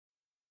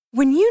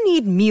When you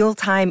need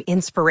mealtime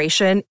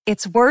inspiration,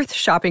 it's worth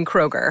shopping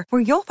Kroger,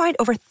 where you'll find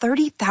over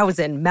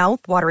 30,000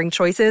 mouth-watering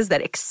choices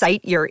that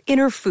excite your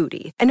inner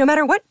foodie. And no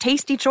matter what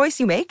tasty choice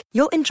you make,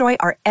 you'll enjoy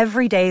our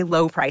everyday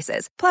low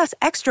prices, plus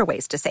extra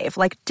ways to save,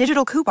 like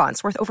digital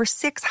coupons worth over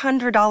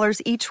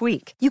 $600 each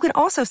week. You can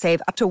also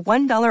save up to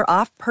 $1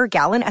 off per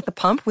gallon at the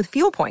pump with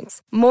fuel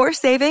points. More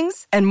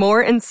savings and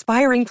more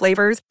inspiring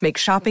flavors make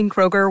shopping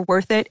Kroger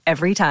worth it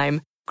every time.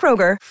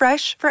 Kroger,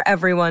 fresh for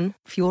everyone.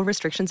 Fuel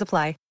restrictions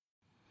apply.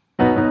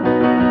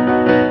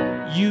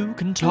 You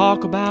can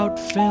talk about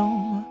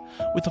film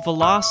with a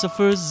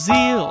philosopher's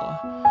zeal,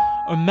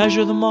 or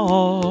measure them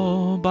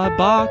all by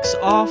box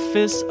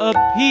office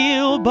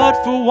appeal.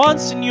 But for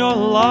once in your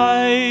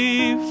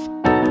life,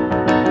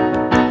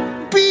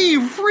 be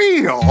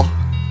real!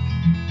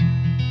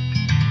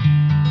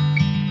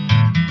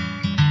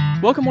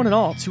 Welcome one and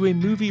all to a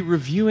movie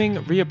reviewing,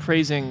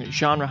 reappraising,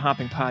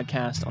 genre-hopping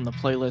podcast on the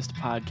Playlist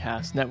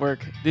Podcast Network.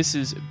 This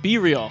is Be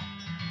Real.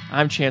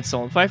 I'm Chance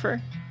Solon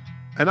Pfeiffer.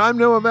 And I'm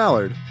Noah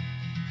Mallard.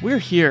 We're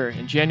here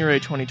in January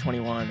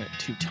 2021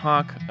 to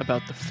talk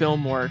about the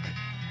film work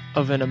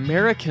of an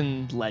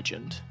American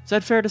legend. Is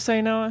that fair to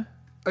say, Noah?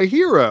 A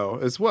hero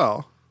as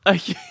well.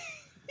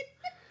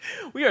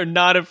 We are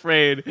not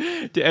afraid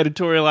to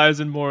editorialize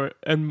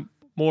and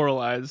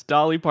moralize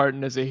Dolly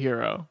Parton as a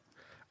hero.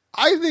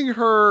 I think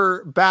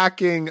her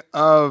backing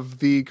of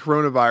the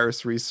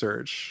coronavirus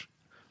research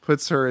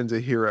puts her into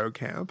hero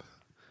camp.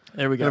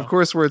 There we go. And of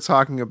course, we're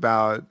talking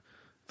about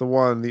the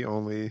one, the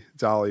only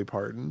Dolly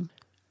Parton.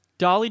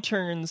 Dolly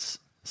turns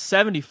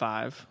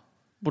 75.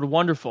 What a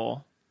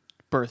wonderful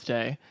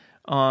birthday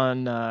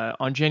on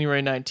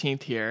January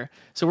 19th here.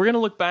 So we're going to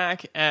look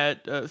back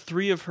at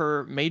 3 of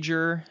her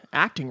major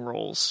acting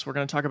roles. We're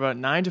going to talk about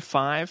 9 to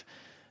 5,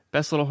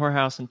 Best Little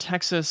Whorehouse in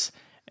Texas,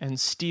 and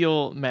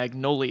Steel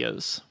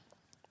Magnolias.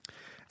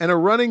 And a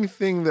running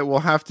thing that we'll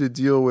have to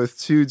deal with,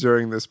 too,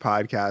 during this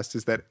podcast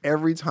is that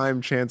every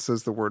time Chance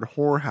says the word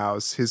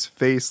whorehouse, his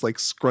face,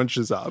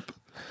 scrunches up.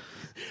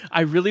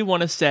 I really want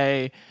to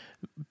say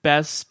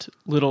Best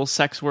Little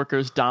Sex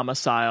Workers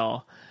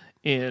Domicile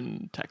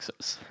in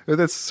Texas.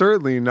 That's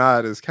certainly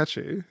not as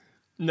catchy.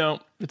 No,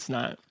 it's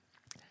not.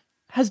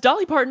 Has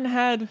Dolly Parton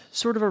had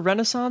sort of a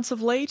renaissance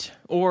of late?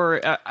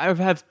 Or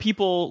have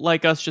people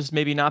like us just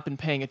maybe not been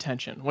paying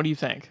attention? What do you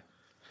think?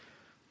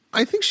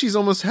 I think she's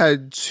almost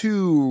had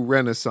 2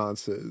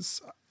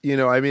 renaissances.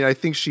 I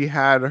think she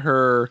had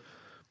her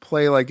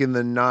play in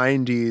the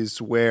 90s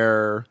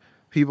where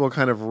people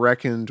kind of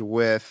reckoned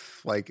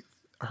with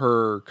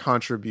her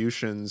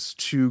contributions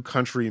to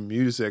country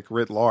music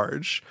writ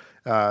large,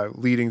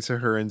 leading to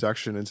her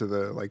induction into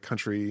the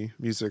Country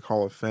Music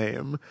Hall of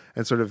Fame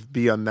and sort of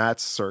be on that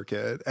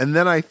circuit. And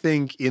then I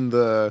think in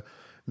the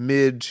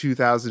mid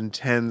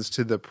 2010s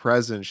to the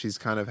present, she's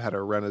kind of had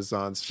a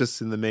renaissance just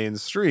in the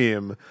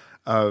mainstream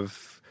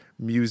of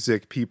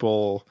music,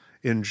 people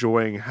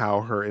enjoying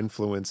how her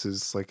influence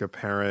is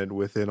apparent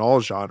within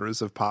all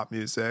genres of pop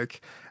music.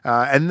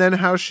 And then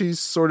how she's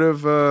sort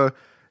of,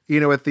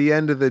 at the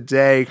end of the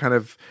day, kind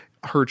of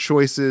her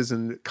choices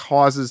and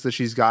causes that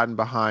she's gotten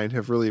behind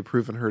have really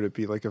proven her to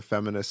be a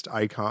feminist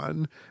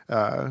icon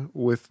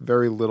with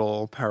very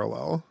little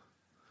parallel.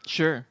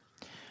 Sure.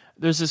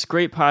 There's this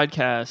great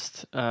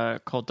podcast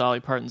called Dolly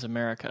Parton's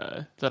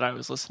America that I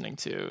was listening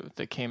to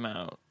that came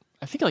out,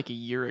 I think a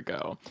year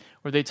ago,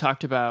 where they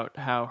talked about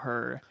how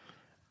her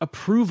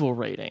approval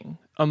rating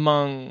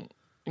among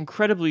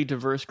incredibly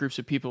diverse groups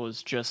of people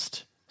is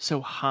just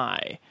so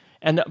high.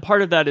 And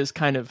part of that is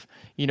kind of,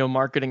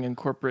 marketing and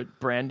corporate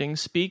branding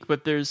speak,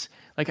 but there's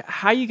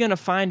how are you going to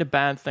find a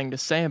bad thing to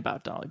say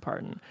about Dolly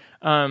Parton?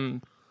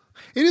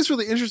 It is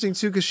really interesting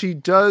too, because she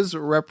does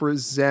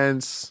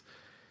represent,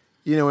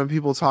 when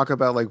people talk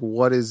about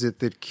what is it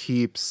that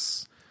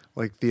keeps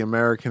the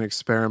American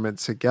experiment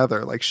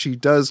together, she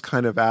does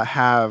kind of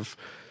have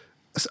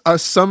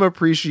some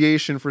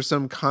appreciation for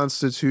some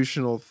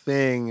constitutional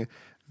thing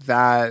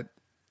that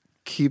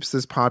keeps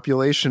this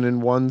population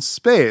in one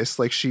space.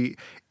 She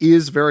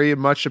is very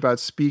much about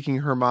speaking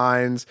her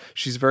mind.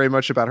 She's very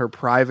much about her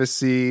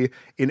privacy.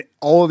 In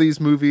all of these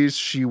movies,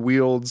 she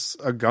wields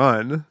a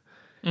gun.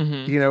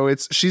 Mm-hmm.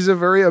 She's a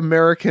very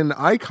American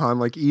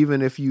icon,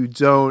 even if you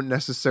don't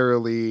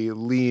necessarily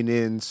lean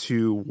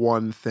into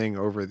one thing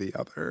over the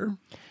other.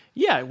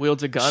 Yeah,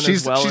 wields a gun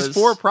she's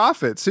for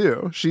profit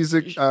too. She's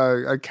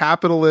a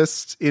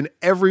capitalist in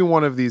every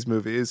one of these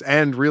movies,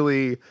 and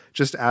really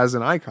just as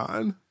an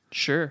icon.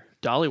 Sure.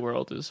 Dolly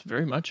World is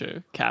very much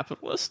a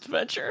capitalist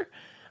venture.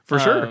 For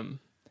sure.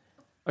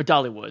 Or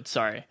Dollywood,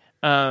 sorry.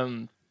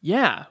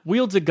 Yeah,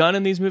 wields a gun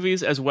in these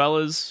movies, as well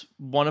as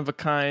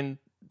one-of-a-kind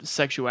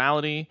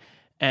sexuality,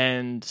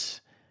 and,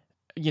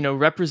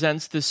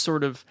 represents this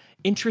sort of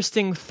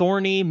interesting,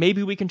 thorny,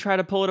 maybe we can try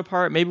to pull it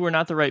apart, maybe we're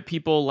not the right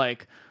people,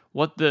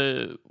 what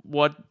the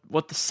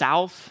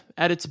South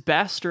at its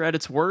best or at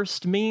its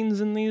worst means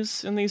in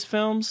these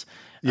films.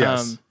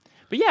 Yes.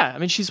 But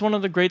yeah, she's one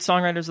of the great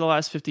songwriters of the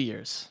last 50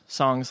 years.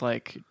 Songs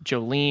like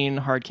Jolene,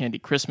 Hard Candy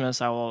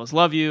Christmas, I Will Always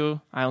Love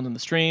You, Island in the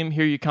Stream,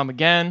 Here You Come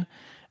Again.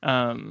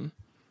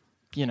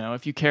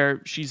 if you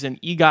care, she's an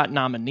EGOT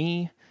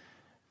nominee.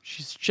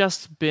 She's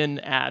just been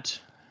at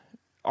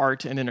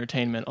art and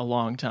entertainment a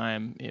long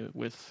time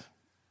with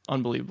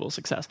unbelievable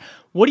success.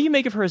 What do you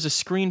make of her as a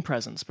screen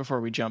presence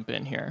before we jump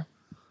in here?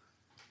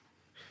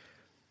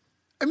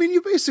 I mean,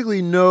 you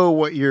basically know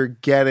what you're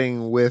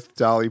getting with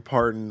Dolly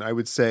Parton, I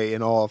would say,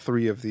 in all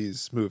three of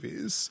these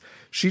movies.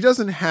 She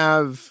doesn't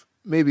have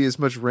maybe as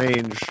much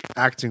range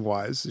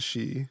acting-wise as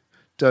she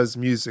does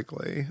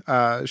musically.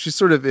 She's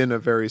sort of in a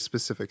very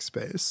specific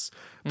space.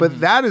 But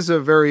that is a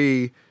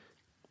very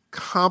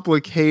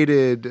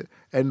complicated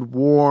and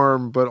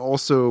warm, but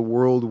also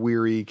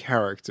world-weary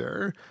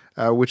character,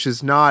 which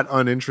is not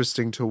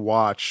uninteresting to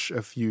watch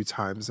a few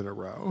times in a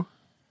row.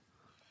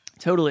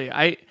 Totally.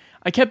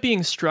 I kept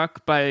being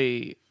struck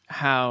by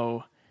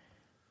how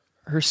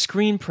her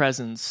screen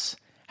presence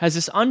has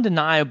this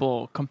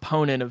undeniable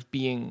component of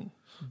being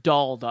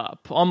dolled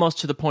up, almost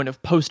to the point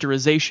of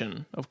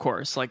posterization, of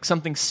course, like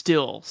something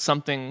still,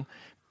 something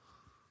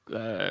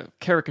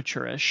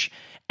caricaturish.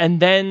 And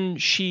then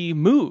she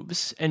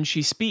moves and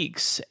she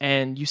speaks,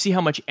 and you see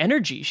how much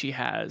energy she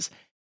has.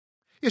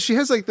 Yeah, she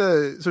has like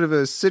the sort of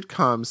a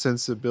sitcom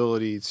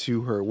sensibility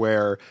to her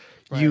where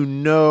you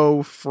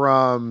know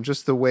from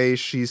just the way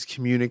she's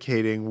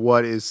communicating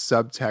what is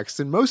subtext,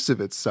 and most of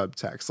it's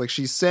subtext. Like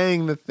she's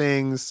saying the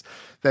things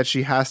that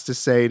she has to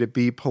say to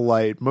be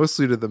polite,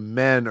 mostly to the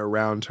men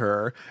around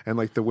her and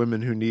like the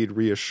women who need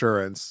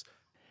reassurance.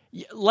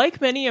 Like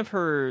many of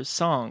her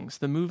songs,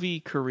 the movie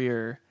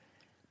career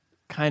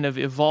kind of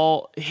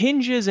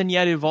hinges and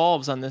yet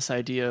evolves on this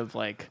idea of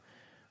like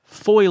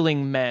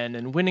foiling men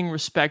and winning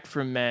respect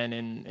from men,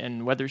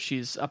 and whether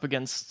she's up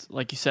against,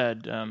 like you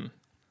said,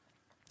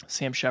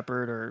 Sam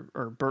Shepard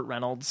or Burt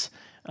Reynolds,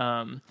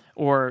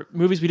 or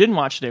movies we didn't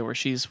watch today where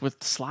she's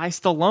with Sly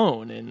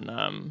Stallone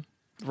in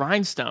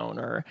Rhinestone,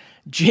 or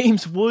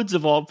James Woods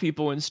of all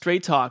people in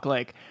Straight Talk.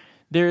 Like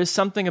there is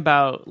something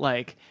about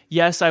like,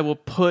 yes, I will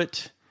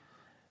put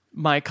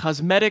my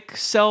cosmetic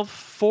self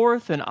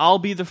forth and I'll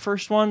be the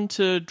first one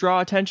to draw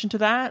attention to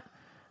that.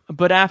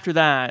 But after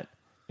that,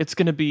 it's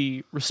going to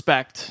be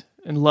respect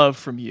and love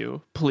from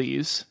you,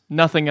 please.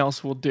 Nothing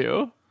else will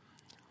do.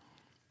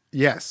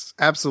 Yes,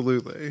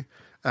 absolutely.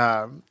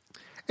 And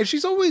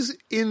she's always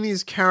in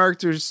these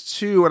characters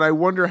too, and I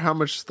wonder how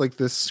much like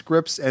the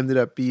scripts ended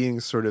up being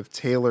sort of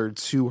tailored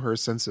to her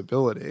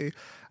sensibility.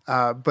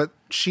 But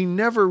she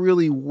never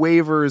really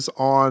wavers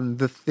on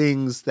the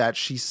things that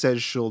she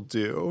says she'll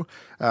do.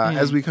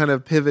 As we kind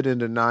of pivot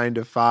into 9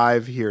 to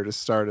 5 here to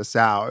start us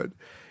out,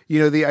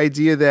 the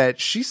idea that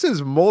she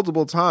says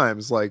multiple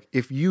times, like,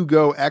 if you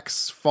go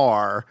X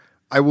far,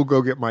 I will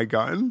go get my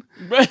gun.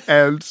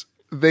 And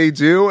they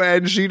do,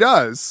 and she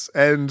does.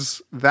 And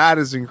that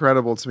is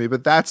incredible to me.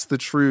 But that's the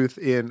truth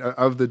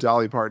of the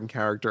Dolly Parton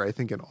character, I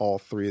think, in all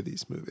three of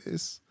these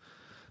movies.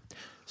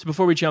 So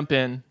before we jump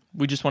in,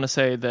 we just want to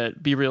say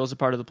that Be Real is a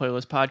part of the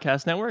Playlist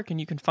Podcast Network,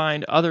 and you can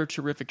find other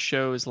terrific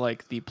shows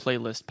like the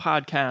Playlist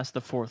Podcast,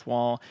 The Fourth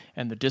Wall,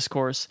 and The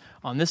Discourse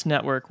on this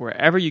network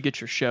wherever you get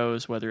your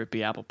shows, whether it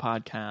be Apple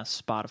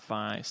Podcasts,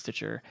 Spotify,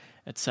 Stitcher,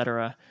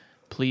 etc.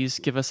 Please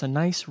give us a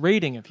nice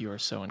rating if you are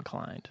so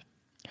inclined.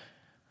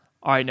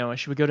 All right, Noah,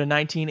 should we go to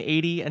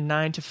 1980 and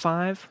 9 to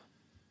 5?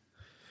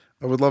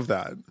 I would love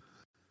that.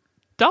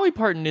 Dolly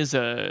Parton is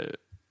a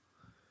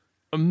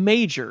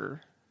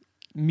major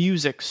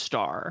music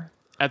star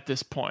at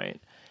this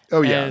point.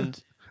 Oh, yeah.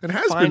 And it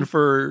has been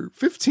for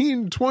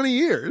 15, 20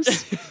 years.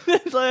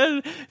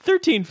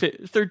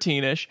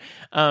 13-ish.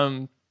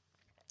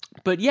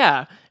 But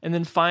yeah, and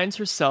then finds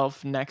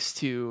herself next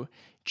to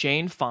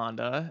Jane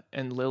Fonda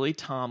and Lily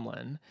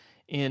Tomlin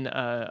in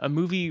a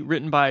movie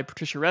written by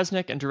Patricia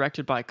Resnick and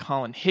directed by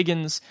Colin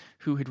Higgins,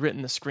 who had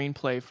written the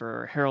screenplay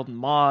for Harold and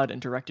Maude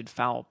and directed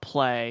Foul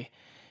Play.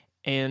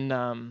 And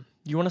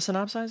you want to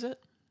synopsize it?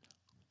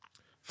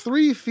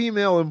 3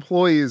 female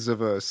employees of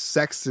a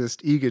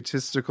sexist,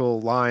 egotistical,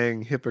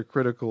 lying,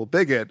 hypocritical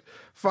bigot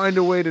find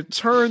a way to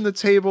turn the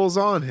tables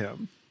on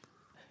him.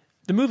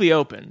 The movie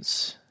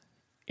opens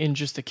in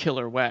just a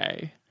killer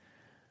way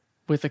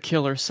with a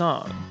killer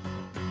song.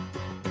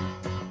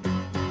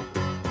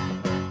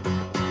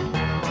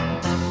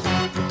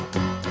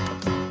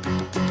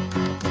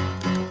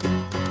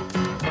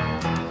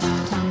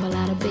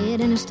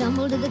 And I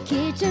stumble to the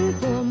kitchen,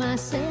 pour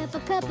myself a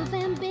cup of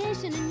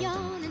ambition and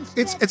yawn. And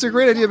it's a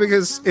great idea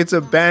because it's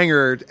a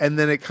banger, and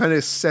then it kind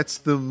of sets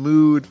the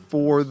mood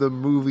for the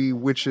movie,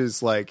 which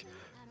is like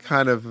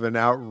kind of an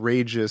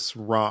outrageous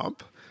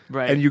romp.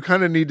 Right. And you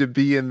kind of need to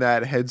be in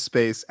that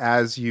headspace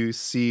as you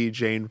see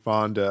Jane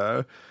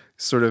Fonda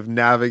sort of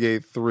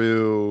navigate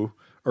through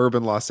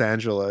urban Los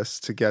Angeles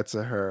to get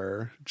to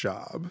her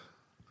job.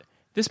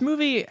 This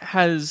movie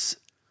has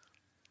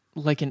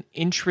like an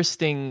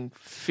interesting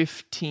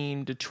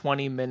 15 to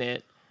 20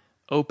 minute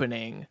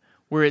opening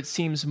where it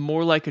seems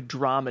more like a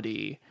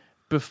dramedy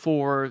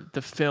before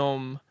the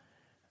film,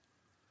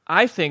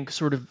 I think,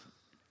 sort of,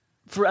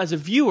 as a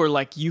viewer,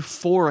 like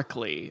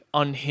euphorically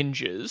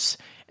unhinges,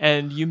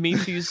 and you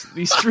meet these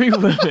 3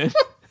 women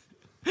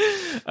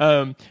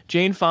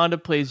Jane Fonda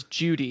plays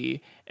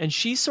Judy, and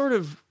she's sort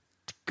of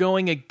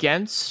going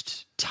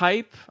against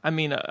type. I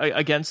mean,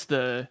 against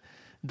the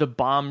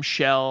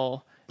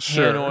bombshell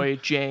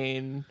Hanoi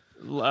Jane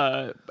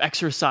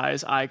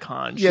exercise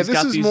icon. Yeah,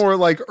 this is more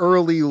like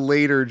early,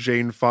 later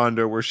Jane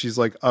Fonda, where she's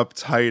like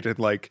uptight and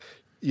like,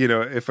 you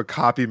know, if a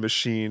copy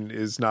machine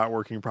is not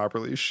working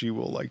properly, she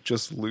will like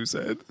just lose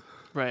it.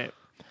 Right.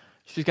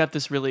 She's got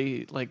this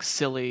really like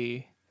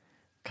silly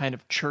kind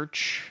of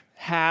church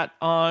hat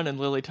on, and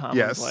Lily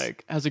Tomlin's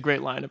like has a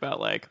great line about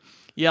like,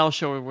 yeah, I'll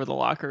show her where the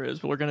locker is,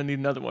 but we're gonna need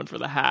another one for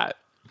the hat.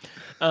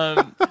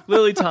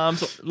 Lily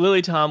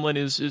Tomlin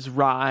is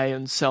wry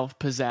and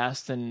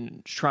self-possessed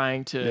and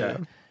trying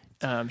to.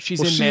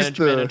 She's in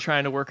management and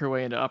trying to work her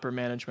way into upper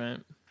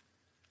management.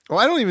 Well,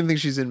 I don't even think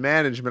she's in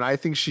management. I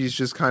think she's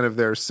just kind of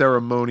their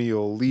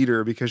ceremonial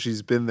leader because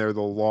she's been there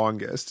the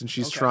longest, and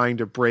she's trying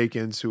to break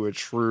into a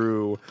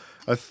true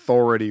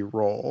authority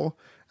role,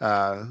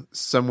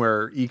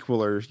 somewhere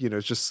equal or, you know,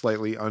 just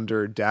slightly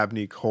under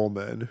Dabney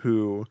Coleman,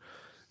 who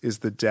is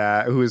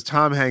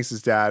Tom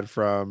Hanks's dad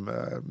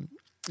from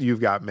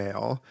You've Got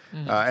Mail,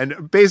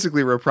 and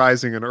basically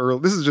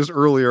reprising this is just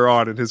earlier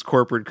on in his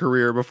corporate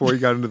career before he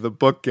got into the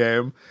book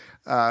game.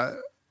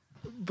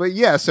 But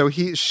yeah, so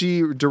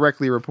she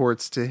directly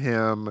reports to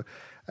him,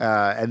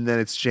 and then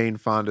it's Jane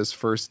Fonda's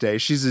first day.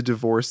 She's a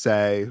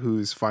divorcee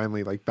who's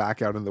finally like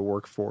back out in the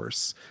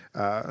workforce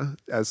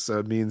as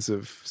a means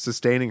of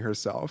sustaining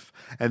herself.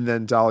 And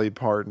then Dolly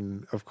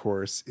Parton, of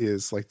course,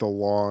 is like the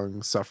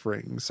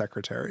long-suffering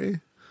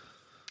secretary.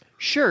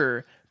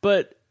 Sure,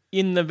 but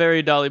in the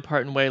very Dolly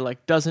Parton way,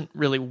 like doesn't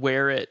really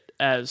wear it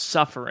as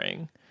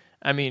suffering.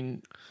 I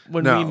mean,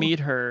 when we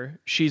meet her,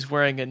 she's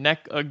wearing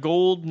a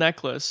gold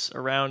necklace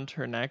around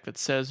her neck that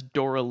says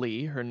Dora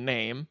Lee, her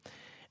name,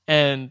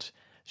 and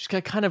she's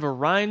got kind of a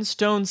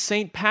rhinestone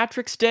St.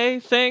 Patrick's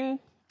Day thing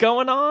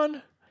going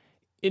on.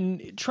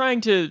 In trying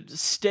to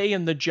stay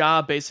in the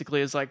job, basically,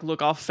 is like,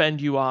 look, I'll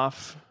fend you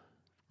off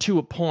to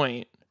a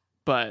point,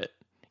 but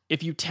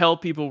if you tell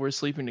people we're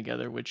sleeping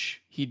together,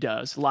 which he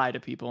does, lie to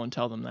people and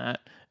tell them that,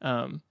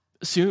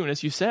 soon,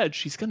 as you said,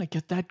 she's going to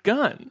get that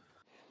gun.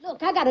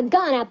 Look, I got a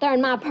gun out there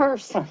in my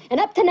purse. And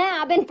up to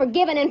now, I've been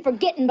forgiven and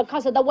forgetting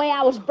because of the way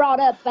I was brought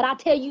up. But I'll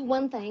tell you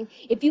one thing.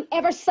 If you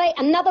ever say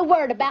another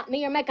word about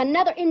me or make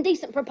another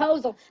indecent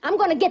proposal, I'm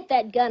going to get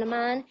that gun of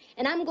mine.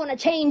 And I'm going to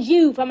change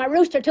you from a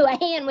rooster to a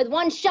hen with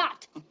one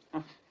shot.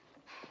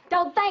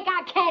 Don't think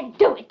I can't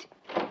do it.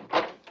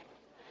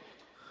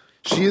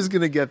 She is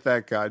going to get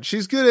that gun.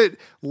 She's good at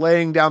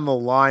laying down the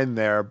line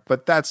there,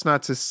 but that's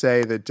not to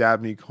say that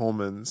Dabney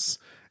Coleman's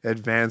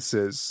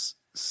advances,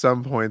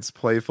 some points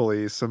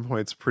playfully, some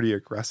points pretty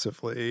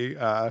aggressively,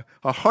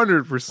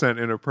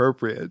 100%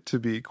 inappropriate, to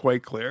be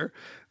quite clear,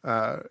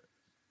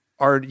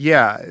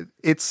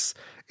 it's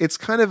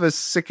kind of a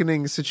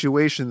sickening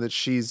situation that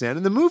she's in.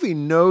 And the movie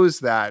knows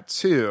that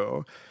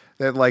too,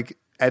 that like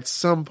at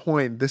some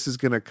point this is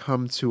going to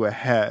come to a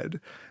head.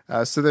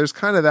 So there's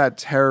kind of that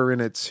terror in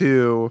it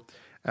too.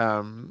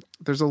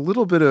 There's a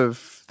little bit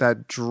of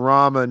that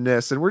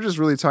drama-ness, and we're just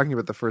really talking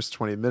about the first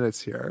 20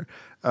 minutes here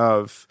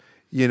of,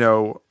 you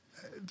know,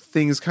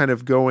 things kind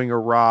of going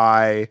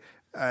awry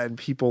and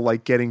people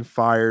like getting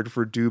fired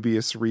for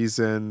dubious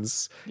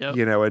reasons,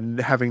 you know, and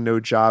having no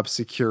job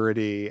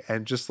security,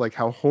 and just like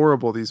how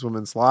horrible these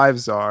women's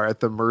lives are at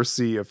the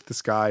mercy of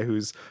this guy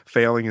who's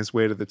failing his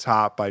way to the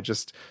top by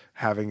just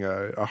having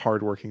a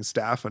hardworking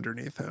staff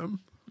underneath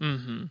him.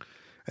 Mm-hmm.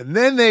 And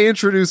then they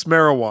introduce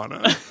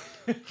marijuana.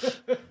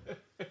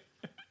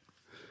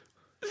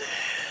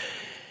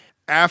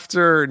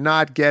 After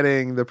not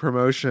getting the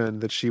promotion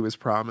that she was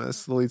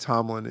promised, Lily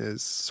Tomlin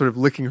is sort of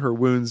licking her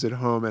wounds at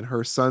home, and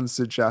her son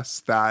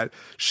suggests that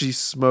she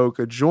smoke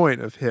a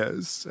joint of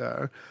his,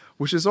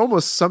 which is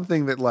almost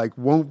something that like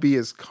won't be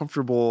as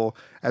comfortable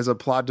as a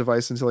plot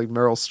device until like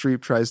Meryl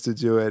Streep tries to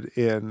do it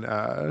in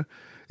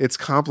It's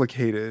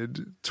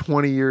Complicated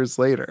 20 years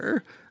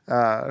later.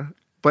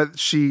 But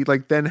she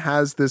like then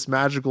has this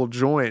magical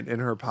joint in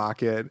her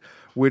pocket,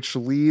 which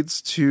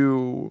leads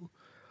to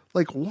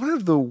like one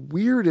of the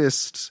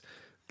weirdest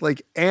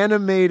like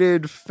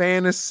animated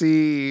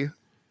fantasy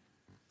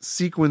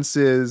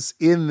sequences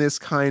in this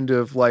kind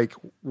of like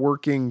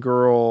working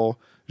girl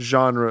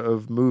genre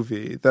of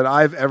movie that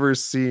I've ever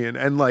seen.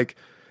 And like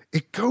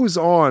it goes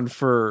on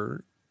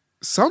for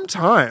some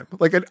time.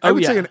 Like I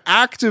would say an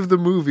act of the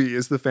movie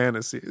is the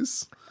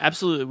fantasies.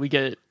 Absolutely. We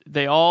get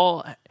they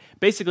all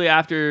basically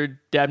after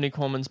Dabney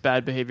Coleman's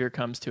bad behavior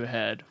comes to a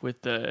head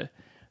with the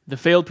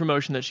failed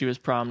promotion that she was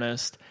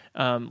promised,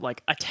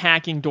 like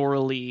attacking Dora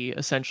Lee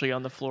essentially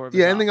on the floor of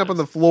his ending office. up on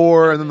the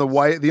floor, and then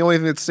the only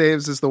thing that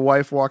saves is the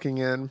wife walking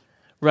in.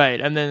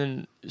 Right, and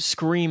then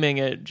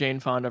screaming at Jane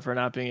Fonda for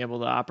not being able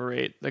to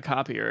operate the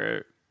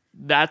copier.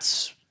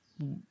 That's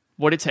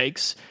what it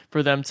takes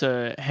for them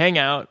to hang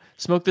out,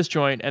 smoke this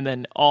joint, and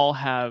then all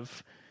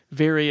have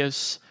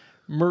various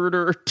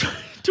murder,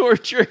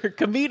 torture,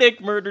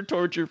 comedic murder,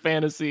 torture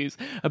fantasies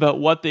about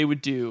what they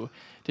would do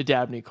to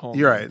Dabney Coleman.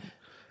 You're right.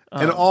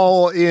 And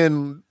all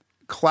in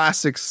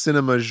classic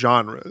cinema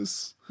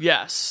genres.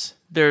 Yes.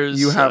 There's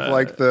you have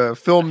like the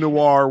film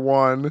noir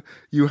one,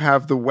 you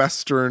have the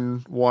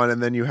Western one,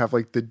 and then you have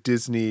like the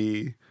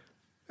Disney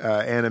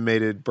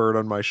animated bird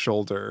on my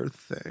shoulder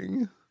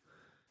thing.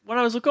 When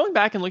I was going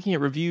back and looking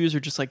at reviews or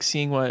just like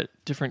seeing what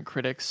different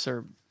critics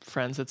or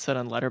friends had said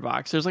on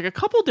Letterboxd, there's like a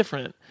couple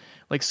different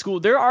like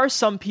there are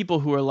some people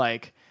who are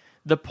like,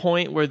 the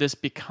point where this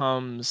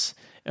becomes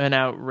an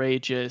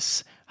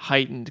outrageous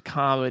heightened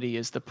comedy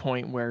is the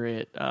point where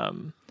it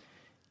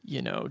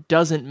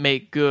doesn't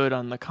make good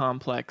on the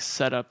complex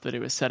setup that it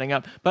was setting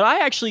up. But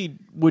I actually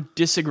would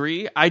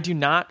disagree. I do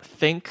not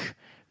think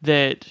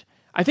that...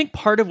 I think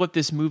part of what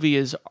this movie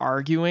is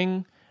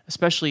arguing,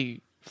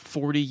 especially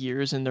 40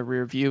 years in the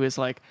rear view, is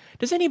like,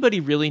 does anybody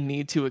really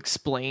need to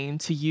explain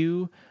to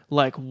you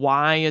like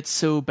why it's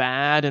so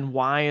bad and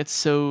why it's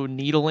so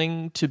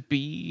needling to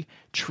be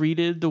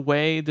treated the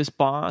way this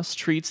boss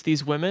treats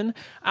these women?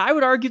 I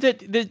would argue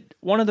that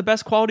one of the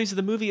best qualities of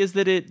the movie is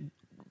that it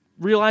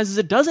realizes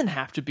it doesn't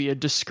have to be a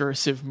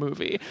discursive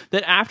movie,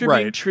 that after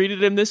being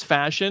treated in this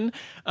fashion,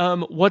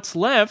 what's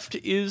left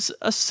is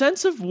a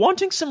sense of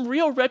wanting some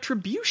real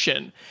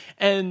retribution.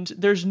 And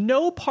there's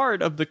no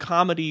part of the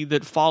comedy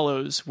that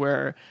follows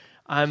where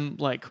I'm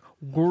like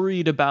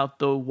worried about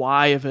the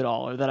why of it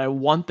all, or that I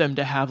want them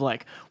to have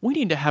like, we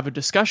need to have a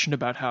discussion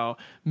about how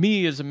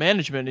me as a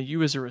management and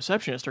you as a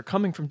receptionist are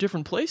coming from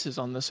different places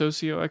on the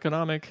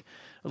socioeconomic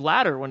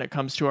ladder when it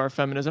comes to our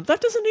feminism.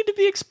 That doesn't need to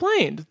be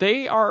explained.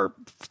 They are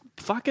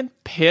fucking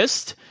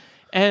pissed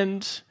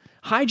and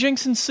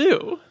hijinks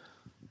ensue.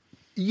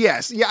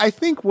 Yes. Yeah, I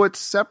think what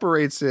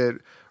separates it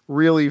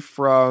really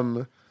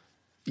from,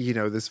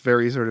 this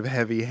very sort of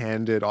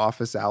heavy-handed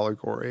office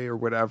allegory or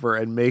whatever,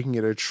 and making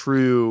it a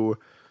true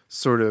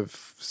sort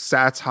of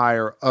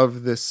satire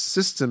of this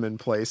system in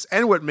place,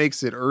 and what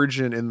makes it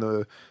urgent in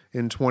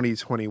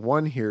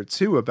 2021 here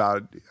too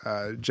about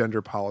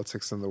gender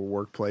politics in the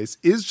workplace,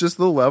 is just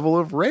the level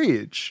of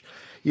rage.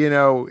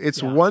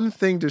 It's one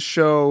thing to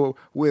show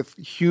with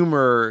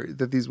humor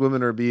that these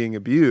women are being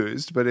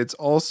abused, but it's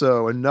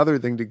also another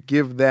thing to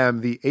give them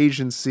the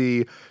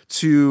agency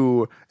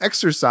to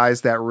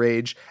exercise that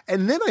rage.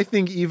 And then I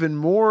think even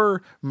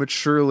more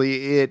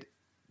maturely, it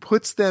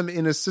puts them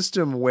in a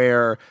system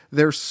where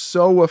they're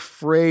so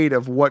afraid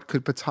of what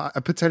could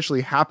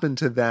potentially happen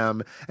to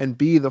them and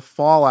be the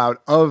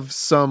fallout of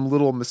some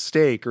little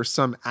mistake or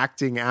some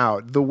acting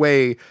out, the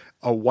way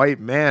a white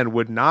man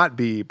would not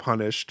be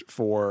punished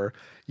for,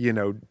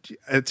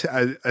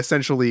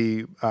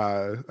 essentially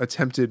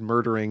attempted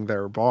murdering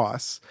their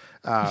boss.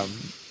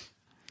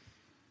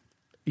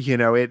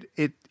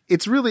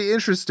 It's really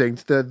interesting,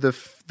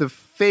 the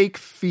fake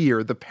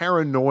fear, the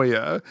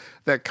paranoia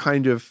that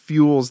kind of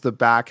fuels the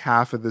back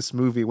half of this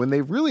movie when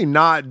they've really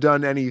not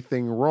done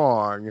anything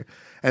wrong.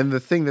 And the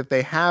thing that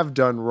they have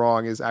done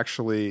wrong is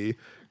actually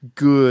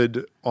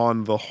good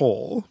on the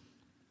whole.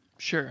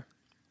 Sure.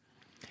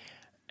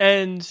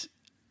 And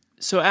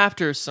so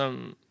after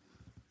some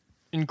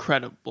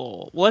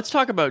let's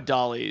talk about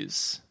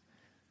Dolly's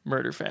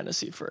murder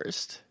fantasy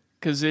first,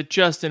 because it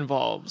just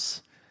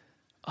involves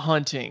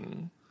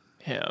hunting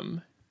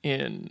him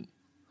in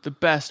the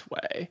best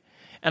way.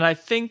 And I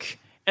think,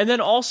 and then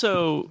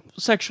also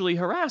sexually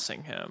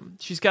harassing him.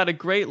 She's got a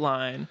great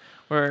line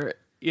where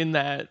in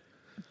that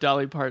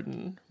Dolly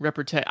Parton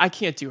repertoire, I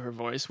can't do her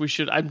voice.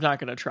 I'm not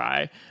going to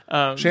try.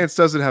 Chance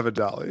doesn't have a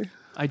Dolly.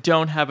 I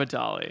don't have a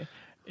Dolly.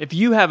 If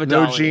you have a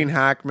Dolly. No Gene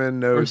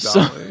Hackman, no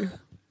Dolly.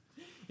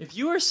 If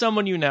you or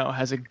someone you know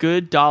has a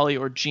good Dolly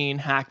or Gene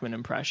Hackman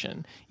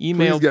impression,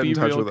 email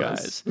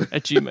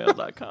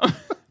berealguys@gmail.com.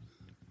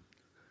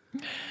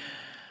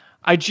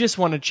 I just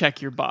want to check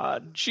your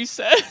bod, she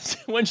says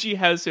when she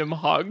has him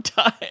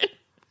hogtied.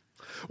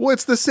 Well,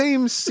 it's the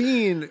same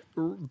scene,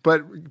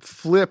 but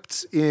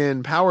flipped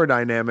in power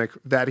dynamic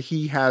that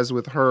he has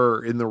with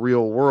her in the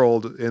real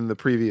world in the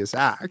previous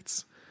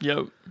acts.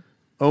 Yep.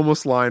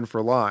 Almost line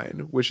for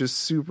line, which is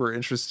super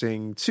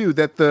interesting too.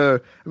 That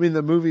the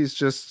movie's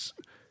just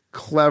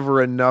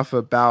clever enough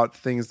about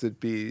things that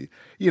be,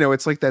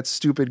 it's like that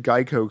stupid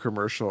Geico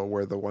commercial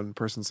where the one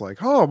person's like,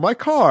 oh, my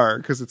car,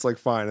 because it's like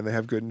fine and they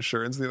have good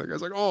insurance, and the other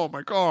guy's like, oh,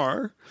 my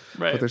car.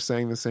 Right. But they're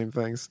saying the same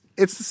things.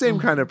 It's the same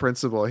kind of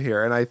principle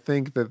here, and I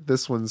think that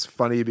this one's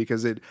funny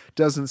because it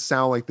doesn't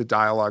sound like the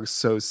dialogue's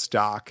so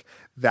stock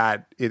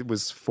that it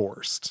was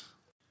forced.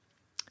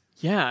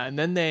 Yeah, and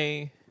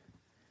then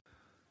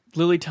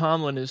Lily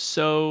Tomlin is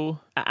so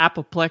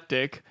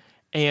apoplectic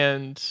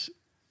and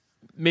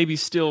maybe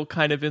still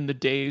kind of in the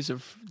days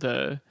of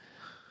the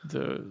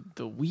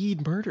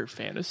weed murder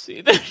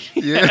fantasy that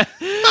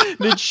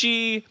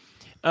she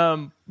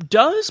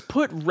does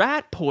put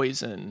rat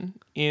poison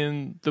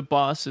in the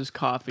boss's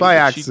coffee by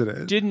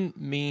accident. She didn't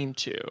mean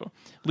to,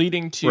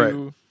 leading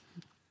to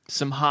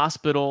some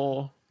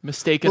hospital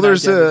mistaken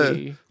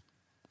identity.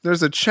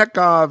 There's a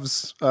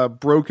Chekhov's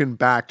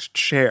broken-backed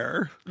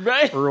chair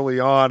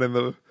early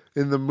on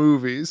in the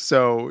movies.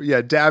 So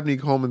yeah, Dabney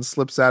Coleman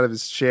slips out of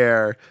his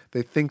chair.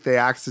 They think they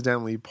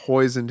accidentally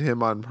poisoned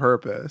him on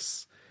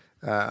purpose.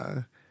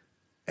 And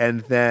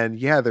then,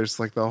 there's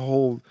like the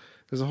whole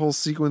There's a whole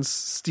sequence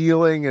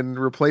stealing and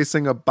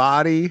replacing a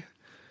body.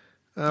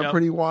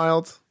 Pretty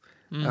wild.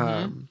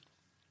 Mm-hmm.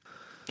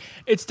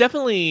 It's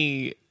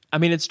definitely, I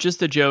mean, it's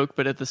just a joke,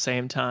 but at the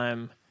same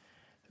time,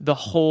 the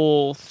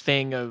whole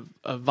thing of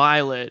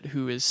Violet,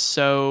 who is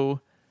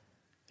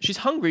she's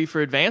hungry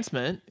for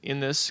advancement in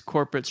this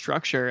corporate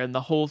structure, and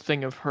the whole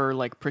thing of her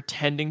like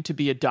pretending to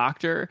be a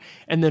doctor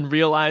and then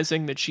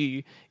realizing that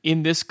she,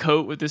 in this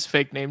coat with this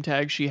fake name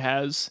tag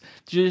there's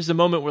a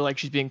moment where like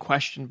she's being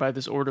questioned by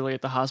this orderly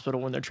at the hospital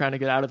when they're trying to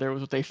get out of there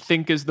with what they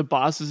think is the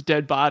boss's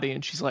dead body,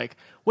 and she's like,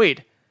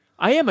 wait,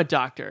 I am a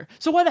doctor,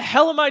 so why the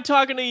hell am I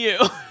talking to you?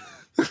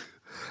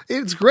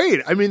 It's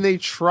great. I mean, they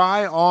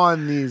try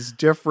on these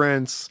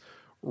different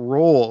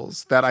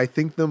roles that I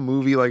think the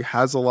movie like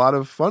has a lot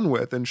of fun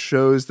with, and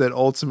shows that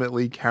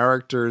ultimately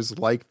characters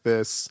like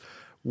this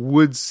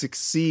would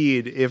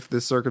succeed if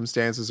the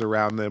circumstances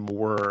around them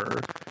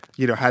were,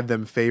 had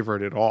them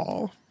favored at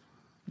all.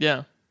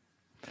 Yeah.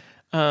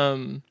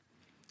 And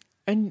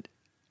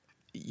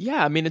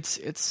yeah, I mean,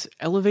 it's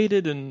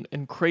elevated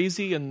and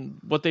crazy, and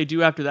what they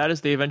do after that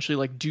is they eventually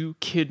like do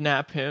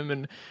kidnap him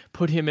and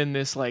put him in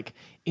this like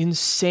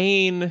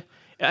insane,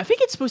 I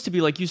think it's supposed to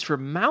be like used for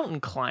mountain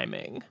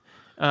climbing.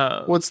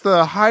 It's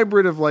the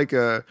hybrid of like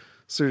a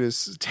sort of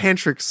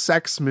tantric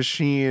sex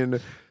machine,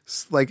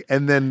 like,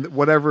 and then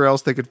whatever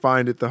else they could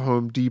find at the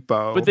Home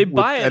Depot. But they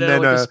buy it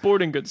at like a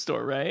sporting goods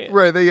store, right?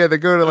 Right. They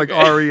go to like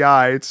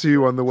REI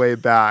too on the way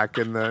back,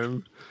 and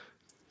then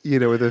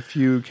with a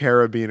few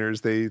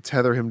carabiners they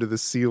tether him to the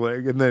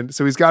ceiling, and then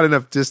so he's got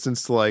enough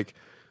distance to like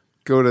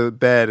go to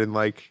bed and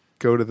like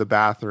go to the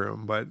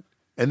bathroom,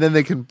 and then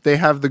they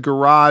have the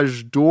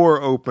garage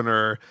door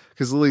opener,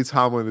 because Lily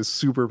Tomlin is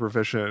super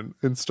proficient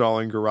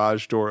installing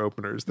garage door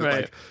openers that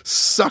like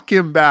suck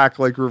him back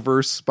like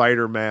reverse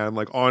Spider-Man,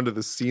 like onto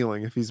the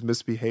ceiling if he's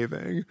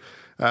misbehaving.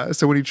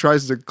 So when he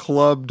tries to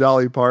club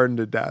Dolly Parton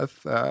to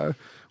death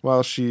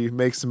while she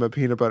makes him a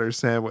peanut butter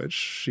sandwich,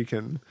 she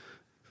can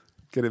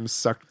get him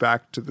sucked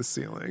back to the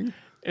ceiling.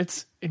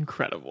 It's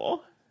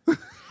incredible.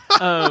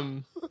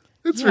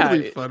 It's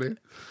really funny.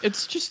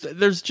 It's just,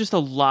 there's just a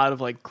lot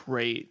of like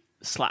great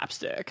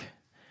slapstick.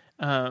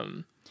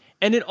 And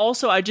it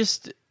also, I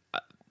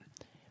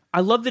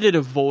love that it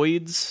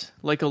avoids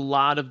like a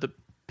lot of the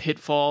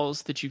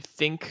pitfalls that you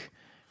think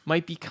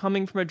might be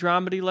coming from a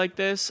dramedy like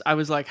this. I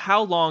was like,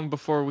 how long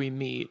before we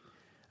meet?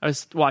 I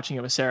was watching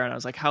it with Sarah, and I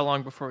was like, how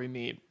long before we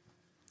meet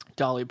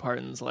Dolly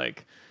Parton's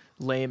like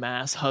lame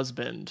ass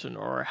husband,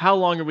 or how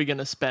long are we going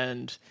to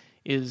spend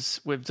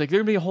with like,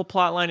 there'd be a whole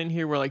plot line in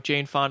here where like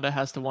Jane Fonda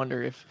has to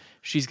wonder if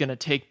she's going to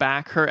take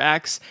back her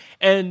ex,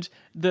 and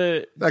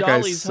that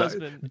Dolly's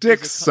husband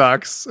Dick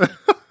sucks.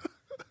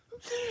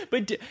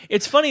 But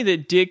it's funny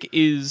that Dick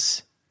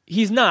he's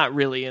not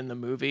really in the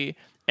movie,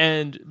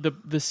 and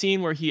the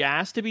scene where he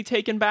asked to be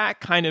taken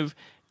back kind of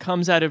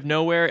comes out of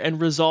nowhere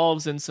and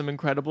resolves in some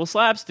incredible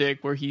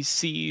slapstick where he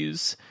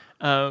sees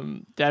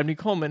Dabney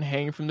Coleman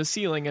hanging from the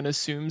ceiling and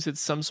assumes it's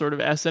some sort of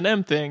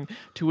S&M thing,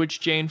 to which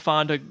Jane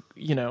Fonda,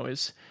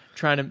 is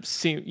trying to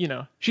see,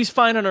 she's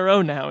fine on her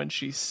own now, and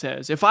she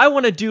says, if I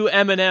want to do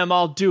M&M,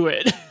 I'll do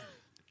it.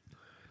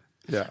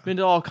 Yeah. Been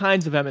to all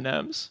kinds of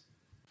M&Ms.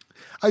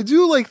 I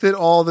do like that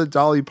all the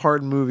Dolly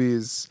Parton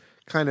movies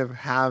kind of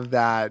have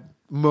that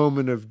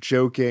moment of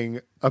joking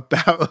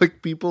about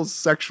like people's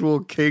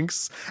sexual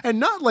kinks, and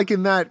not like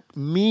in that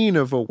mean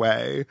of a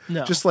way.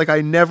 No. Just like,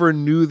 I never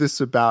knew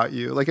this about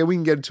you. Like, and we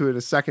can get into it in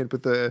a second,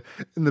 but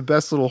in the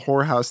Best Little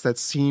Whorehouse, that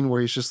scene where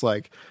he's just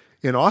like,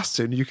 in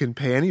Austin, you can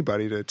pay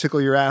anybody to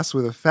tickle your ass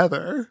with a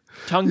feather.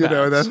 Tongue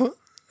bounce.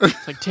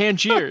 It's like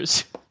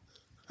Tangiers.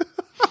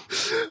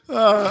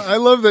 I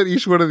love that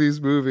each one of these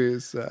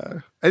movies,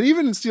 and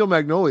even in Steel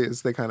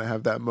Magnolias, they kind of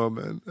have that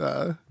moment.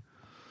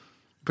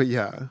 But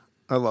yeah,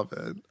 I love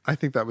it. I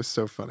think that was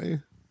so funny.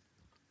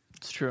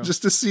 It's true.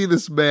 Just to see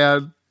this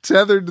man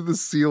tethered to the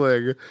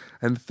ceiling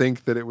and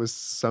think that it was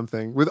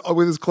something with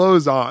his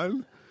clothes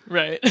on.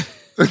 Right.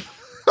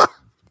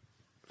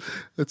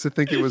 To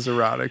think it was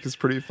erotic is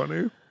pretty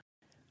funny.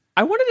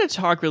 I wanted to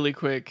talk really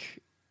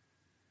quick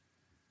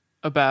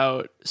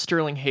about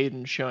Sterling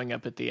Hayden showing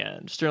up at the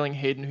end. Sterling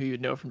Hayden, who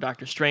you'd know from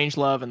Dr.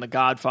 Strangelove and The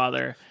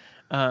Godfather.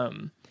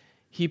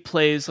 He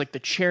plays like the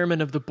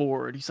chairman of the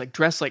board. He's like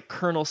dressed like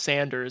Colonel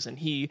Sanders, and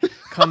he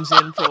comes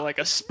in for like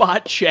a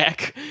spot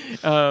check,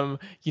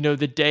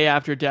 the day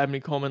after Dabney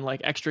Coleman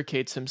like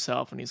extricates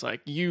himself, and he's like,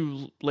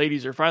 you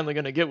ladies are finally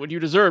going to get what you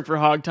deserve for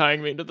hog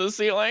tying me to the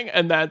ceiling.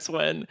 And that's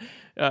when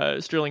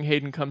Sterling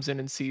Hayden comes in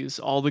and sees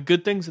all the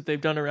good things that they've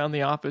done around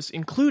the office,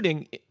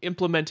 including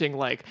implementing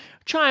like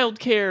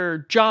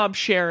childcare, job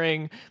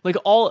sharing, like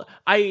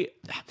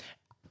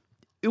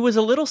it was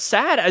a little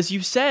sad, as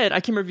you said. I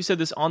can't remember if you said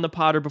this on the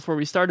pod or before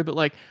we started, but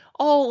like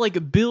all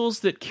like bills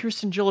that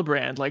Kirsten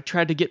Gillibrand like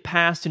tried to get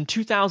passed in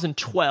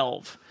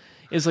 2012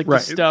 is like the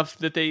stuff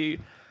that in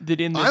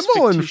this I'm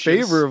all in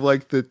favor of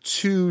like the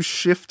 2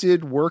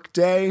 shifted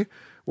workday,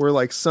 where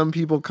like some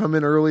people come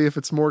in early if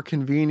it's more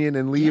convenient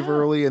and leave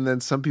early, and then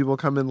some people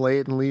come in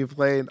late and leave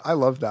late. I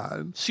love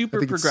that.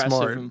 Super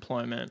progressive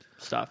employment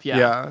stuff.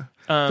 Yeah.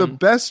 The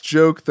best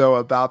joke though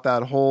about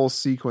that whole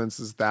sequence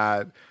is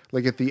that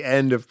like at the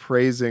end of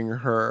praising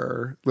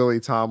her, Lily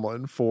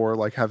Tomlin, for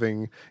like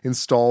having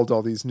installed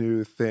all these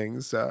new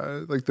things,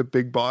 like the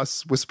big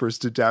boss whispers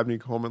to Dabney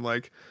Coleman,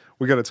 like,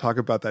 we got to talk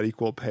about that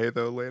equal pay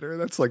though later.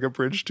 That's like a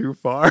bridge too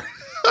far.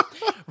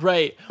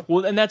 Right.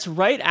 Well, and that's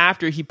right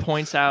after he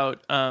points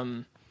out,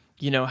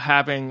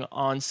 having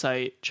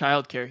on-site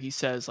childcare. He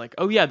says like,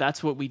 oh yeah,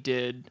 that's what we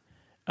did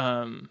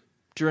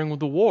during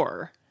the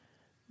war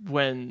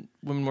when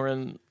we're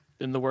in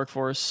the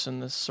workforce in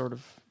this sort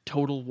of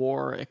total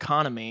war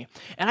economy.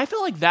 And I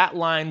feel like that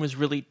line was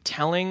really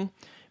telling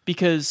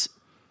because,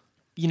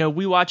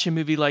 we watch a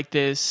movie like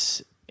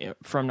this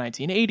from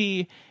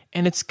 1980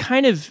 and it's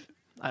kind of,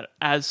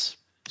 as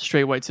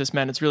straight white cis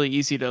men, it's really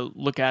easy to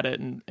look at it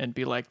and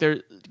be like,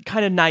 they're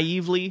kind of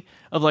naively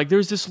of like,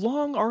 there's this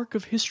long arc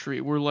of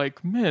history where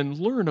like men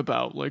learn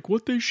about like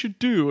what they should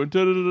do and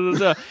da da da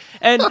da da.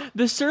 And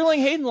the Sterling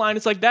Hayden line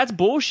is like, that's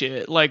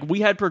bullshit. Like, we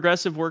had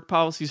progressive work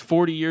policies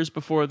 40 years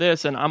before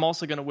this, and I'm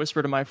also going to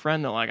whisper to my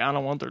friend that like, I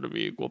don't want there to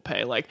be equal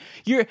pay. Like,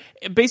 you're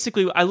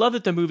basically, I love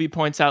that the movie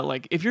points out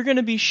like, if you're going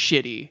to be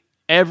shitty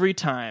every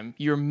time,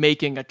 you're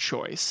making a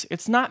choice.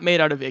 It's not made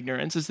out of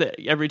ignorance. It's that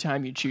every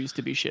time you choose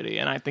to be shitty.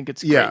 And I think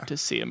it's great to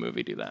see a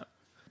movie do that.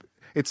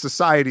 It's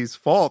society's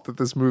fault that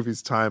this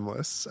movie's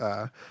timeless,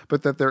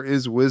 but that there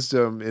is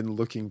wisdom in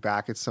looking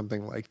back at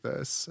something like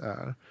this.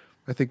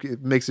 I think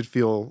it makes it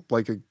feel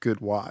like a good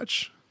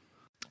watch.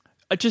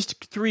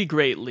 Just 3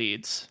 great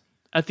leads.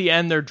 At the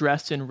end, they're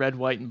dressed in red,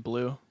 white, and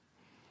blue.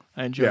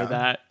 I enjoy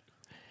that.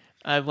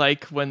 I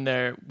like when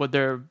they're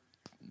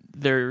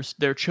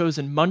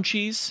chosen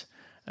munchies.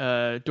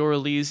 Dora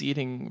Lee's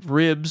eating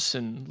ribs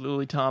and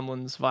Lily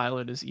Tomlin's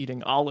Violet is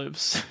eating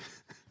olives.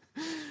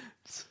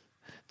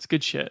 It's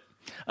good shit.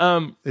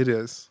 It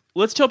is.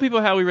 Let's tell people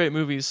how we rate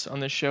movies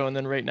on this show and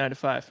then rate 9 to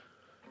 5.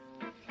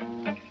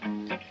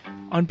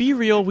 On Be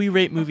Real, we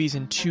rate movies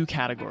in 2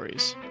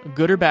 categories: a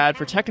good or bad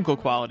for technical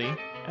quality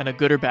and a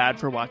good or bad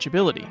for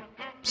watchability.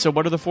 So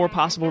what are the 4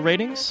 possible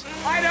ratings?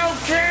 I don't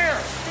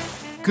care!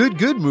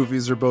 Good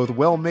movies are both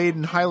well-made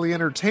and highly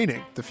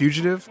entertaining. The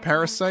Fugitive,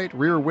 Parasite,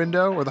 Rear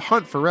Window, or The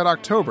Hunt for Red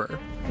October.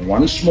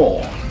 Once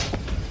more,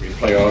 we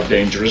play our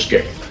dangerous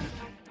game.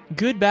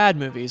 Good bad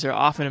movies are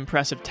often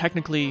impressive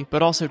technically,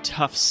 but also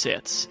tough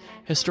sits.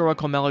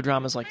 Historical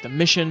melodramas like The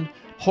Mission,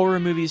 horror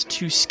movies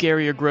too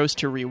scary or gross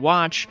to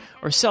rewatch,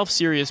 or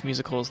self-serious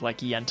musicals like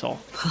Yentl.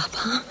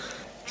 Papa,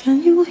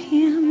 can you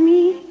hear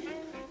me?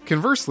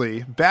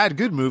 Conversely, bad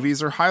good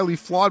movies are highly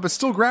flawed but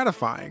still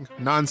gratifying.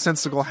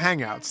 Nonsensical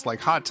hangouts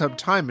like Hot Tub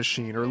Time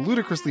Machine or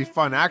ludicrously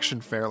fun action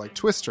fare like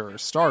Twister or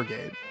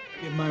Stargate.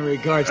 Give my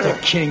regards to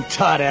King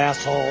Tut,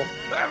 asshole.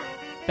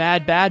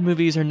 Bad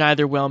movies are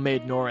neither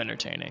well-made nor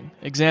entertaining.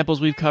 Examples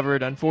we've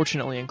covered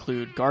unfortunately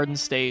include Garden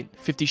State,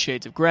 50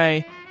 Shades of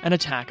Grey, and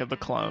Attack of the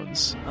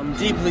Clones. I'm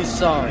deeply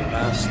sorry,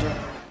 Master.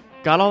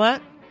 Got all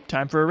that?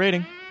 Time for a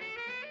rating.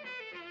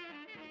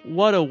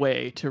 What a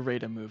way to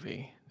rate a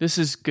movie. This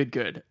is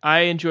good. I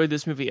enjoyed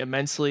this movie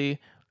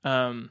immensely.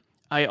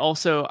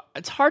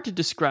 It's hard to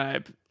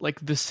describe,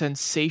 like, the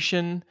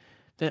sensation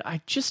that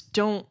I just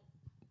don't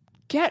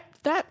get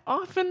that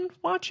often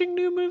watching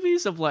new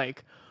movies of,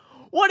 like,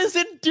 what is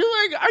it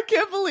doing? I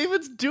can't believe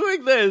it's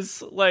doing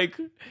this. Like,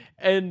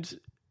 and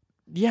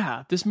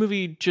yeah, this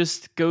movie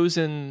just goes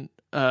in,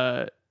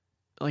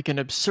 like an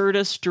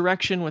absurdist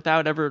direction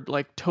without ever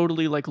like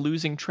totally like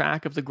losing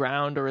track of the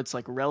ground or its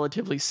like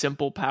relatively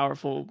simple,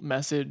 powerful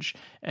message.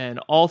 And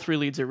all 3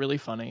 leads are really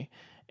funny.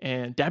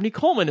 And Dabney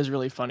Coleman is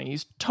really funny.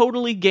 He's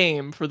totally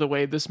game for the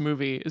way this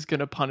movie is going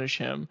to punish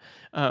him.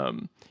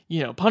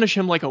 Punish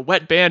him like a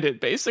wet bandit,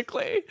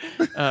 basically.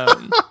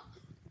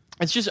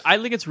 It's just, I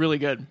think it's really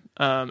good.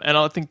 And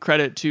I think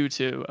credit too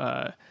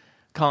to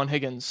Colin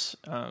Higgins,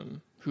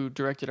 who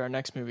directed our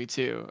next movie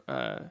too,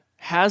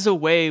 has a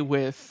way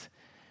with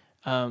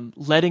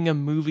letting a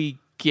movie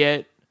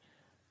get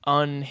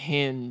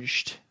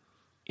unhinged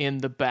in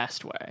the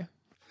best way.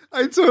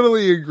 I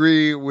totally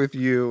agree with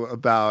you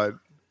about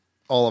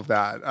all of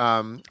that.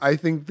 I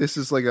think this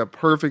is like a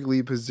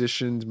perfectly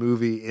positioned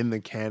movie in the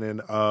canon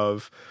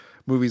of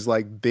movies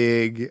like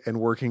Big and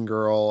Working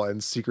Girl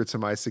and Secret to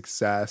My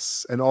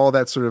Success and all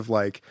that sort of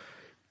like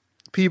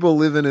people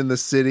living in the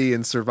city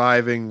and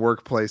surviving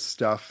workplace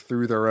stuff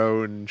through their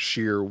own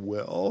sheer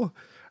will.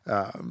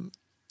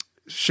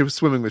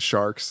 Swimming with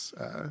Sharks,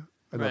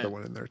 another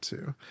one in there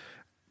too.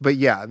 But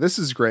yeah, this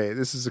is great.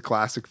 This is a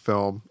classic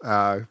film.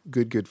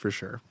 Good for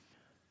sure.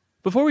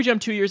 Before we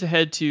jump 2 years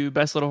ahead to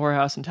Best Little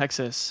Whorehouse in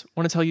Texas, I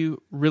want to tell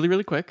you really,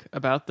 really quick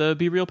about the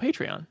Be Real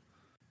Patreon.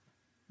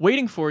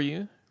 Waiting for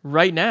you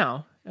right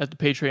now at the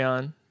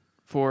Patreon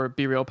for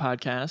Be Real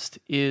Podcast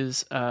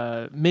is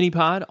a mini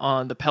pod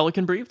on the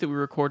Pelican Brief that we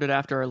recorded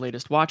after our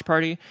latest watch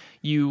party.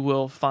 You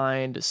will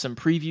find some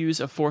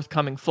previews of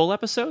forthcoming full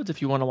episodes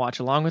if you want to watch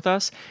along with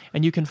us.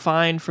 And you can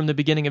find from the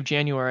beginning of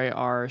January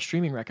our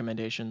streaming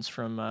recommendations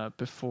from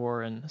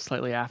before and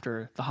slightly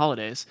after the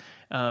holidays.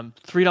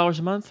 $3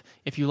 a month.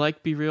 If you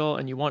like Be Real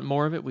and you want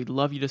more of it, we'd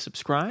love you to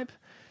subscribe.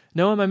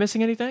 Noah, am I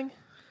missing anything?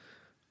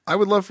 I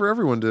would love for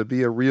everyone to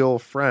be a real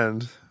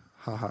friend.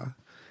 Haha.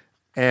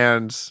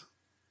 And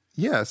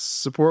yes,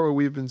 support what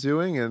we've been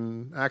doing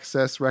and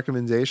access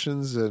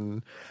recommendations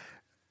and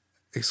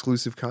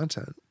exclusive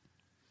content.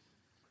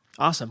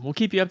 Awesome. We'll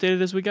keep you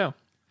updated as we go.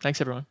 Thanks,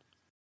 everyone.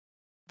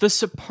 The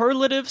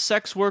superlative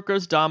sex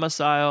workers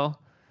domicile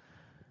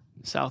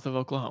south of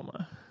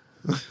Oklahoma.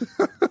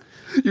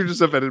 You're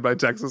just offended by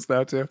Texas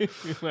now, too.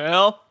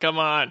 Well, come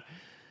on.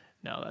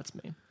 No, that's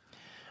me.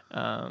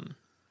 So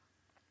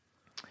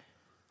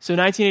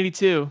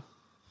 1982,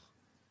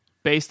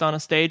 based on a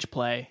stage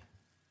play.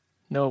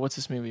 Noah, what's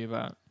this movie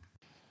about?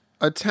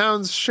 A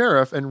town's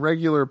sheriff and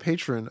regular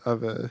patron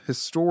of a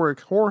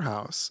historic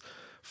whorehouse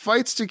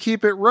fights to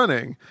keep it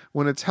running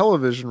when a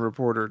television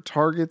reporter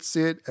targets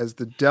it as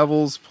the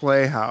Devil's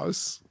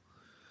Playhouse.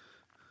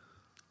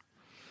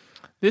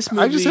 This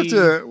movie... I just have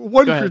to...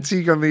 One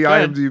critique on the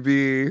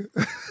IMDb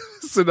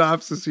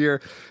synopsis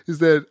here is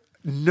that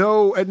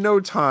at no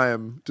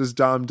time does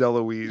Dom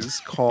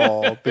DeLuise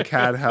call the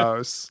cat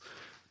house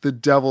the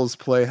Devil's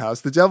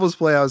Playhouse. The Devil's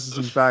Playhouse is,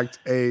 in fact,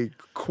 a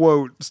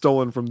quote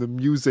stolen from The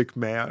Music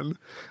Man.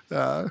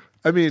 To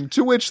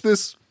which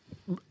this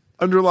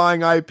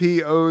underlying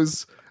IP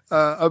owes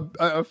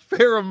a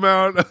fair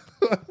amount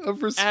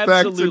of respect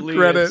Absolutely, and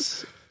credit.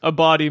 It's a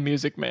body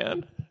Music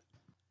Man.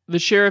 The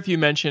sheriff you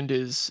mentioned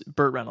is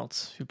Burt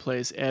Reynolds, who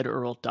plays Ed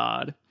Earl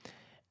Dodd.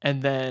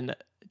 And then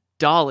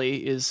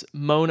Dolly is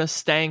Mona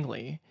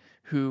Stangley,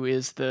 who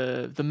is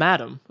the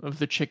madam of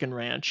the chicken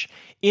ranch.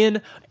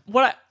 The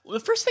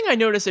first thing I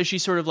notice as she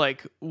sort of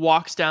like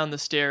walks down the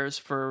stairs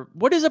for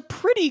what is a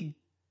pretty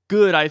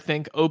good, I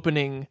think,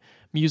 opening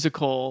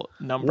musical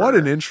number. What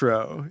an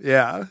intro.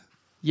 Yeah.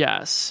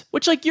 Yes.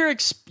 Which like you're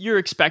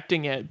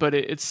expecting it, but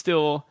it's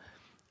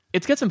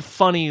got some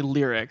funny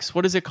lyrics.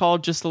 What is it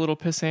called? Just a Little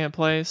Pissant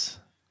Place?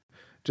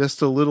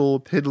 Just a little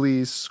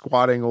piddly,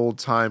 squatting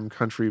old-time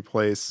country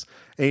place.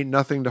 Ain't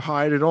nothing to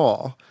hide at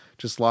all.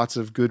 Just lots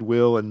of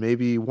goodwill and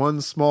maybe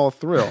one small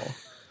thrill.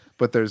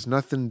 But there's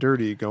nothing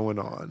dirty going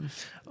on.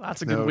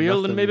 Lots of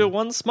goodwill and maybe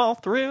one small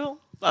thrill.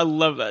 I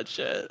love that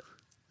shit.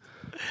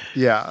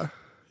 Yeah.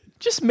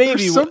 Just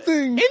maybe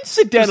something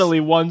incidentally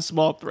one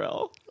small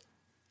thrill.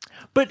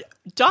 But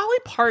Dolly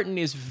Parton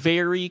is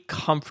very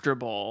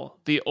comfortable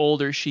the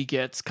older she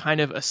gets, kind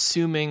of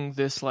assuming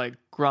this like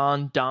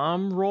grande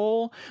dame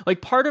role.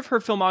 Like part of her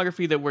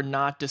filmography that we're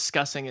not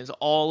discussing is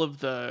all of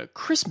the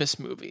Christmas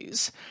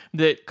movies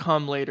that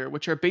come later,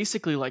 which are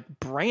basically like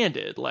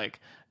branded, like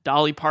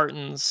Dolly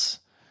Parton's,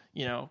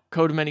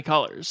 Coat of Many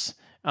Colors.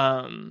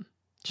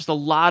 Just a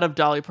lot of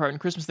Dolly Parton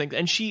Christmas things.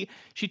 And she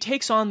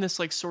takes on this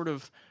like sort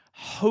of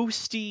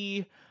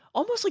hosty,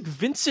 almost like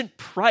Vincent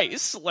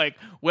Price, like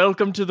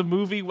welcome to the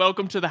movie,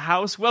 welcome to the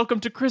house, welcome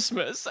to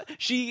Christmas.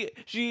 She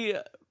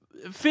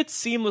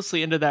fits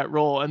seamlessly into that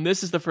role, and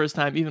this is the first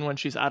time, even when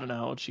she's, I don't know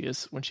how old she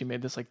is when she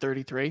made this, like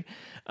 33.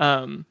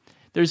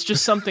 There's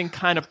just something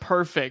kind of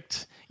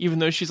perfect, even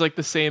though she's like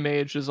the same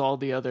age as all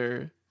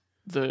the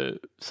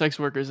sex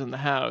workers in the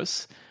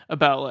house,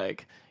 about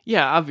like,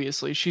 yeah,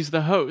 obviously she's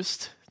the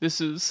host. This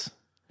is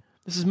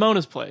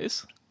Mona's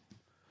place.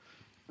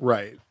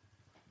 Right.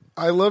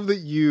 I love that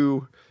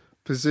you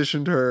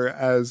positioned her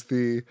as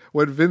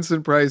what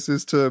Vincent Price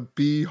is to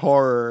B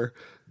horror,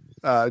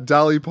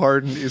 Dolly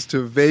Parton is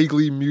to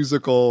vaguely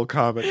musical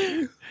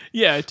comedy.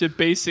 Yeah, to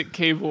basic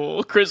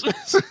cable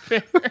Christmas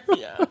fare.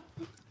 Yeah.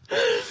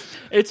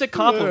 It's a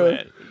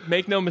compliment.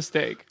 Make no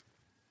mistake.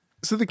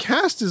 So the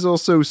cast is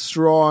also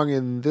strong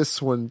in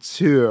this one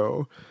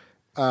too.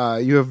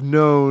 You have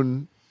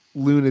known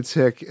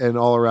lunatic and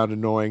all-around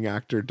annoying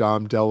actor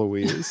Dom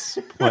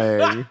DeLuise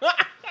playing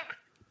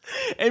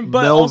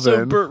but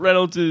also Burt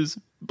Reynolds'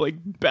 like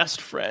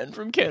best friend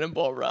from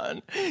Cannonball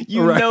Run.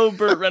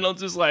 Burt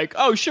Reynolds is like,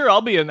 oh sure,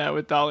 I'll be in that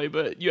with Dolly,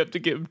 but you have to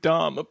give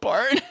Dom a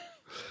part.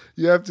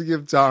 You have to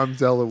give Dom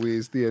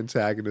DeLuise the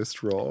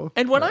antagonist role.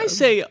 And when I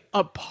say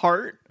a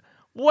part,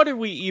 what are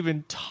we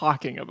even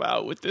talking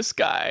about with this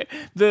guy?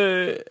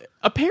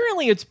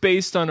 Apparently it's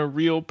based on a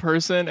real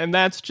person, and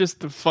that's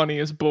just the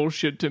funniest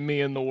bullshit to me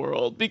in the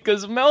world,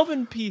 because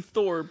Melvin P.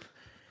 Thorpe,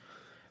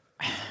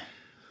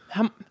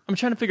 I'm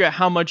trying to figure out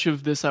how much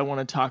of this I want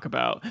to talk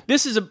about.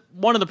 This is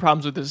one of the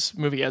problems with this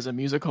movie as a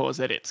musical is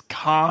that it's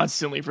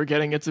constantly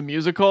forgetting it's a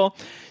musical.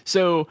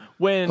 So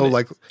when... Oh,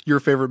 like your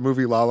favorite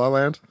movie, La La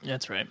Land?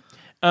 That's right.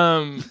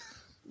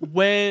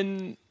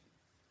 When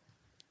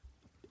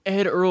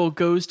Ed Earl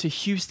goes to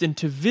Houston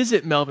to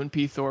visit Melvin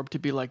P. Thorpe to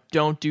be like,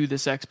 don't do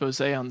this expose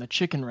on the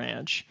chicken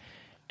ranch.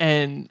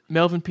 And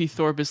Melvin P.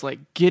 Thorpe is like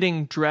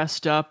getting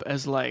dressed up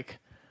as like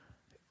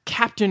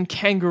Captain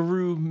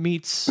Kangaroo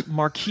meets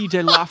Marquis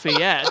de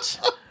Lafayette.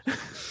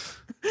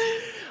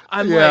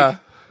 I'm like,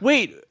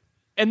 wait.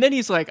 And then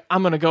he's like,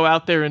 I'm going to go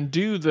out there and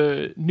do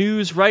the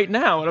news right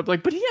now. And I'm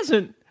like, but he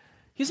hasn't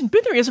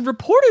been there. He hasn't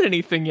reported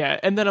anything yet.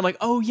 And then I'm like,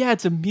 oh yeah,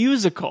 it's a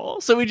musical.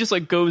 So he just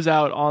like goes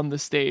out on the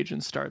stage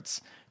and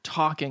starts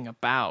talking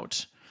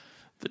about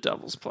the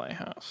Devil's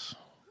Playhouse.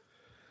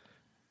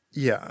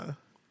 Yeah,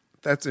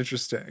 that's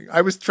interesting.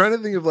 I was trying to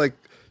think of like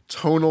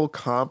tonal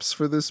comps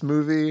for this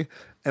movie,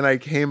 and I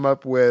came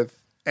up with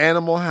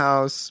Animal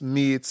House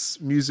meets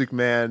Music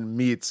Man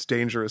meets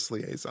Dangerous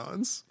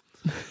Liaisons.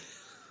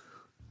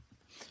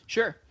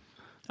 Sure.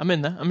 I'm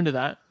into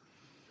that.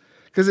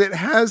 Because it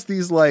has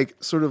these like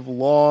sort of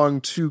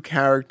long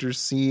 2-character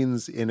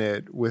scenes in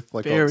it with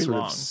like Very all sort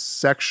long. of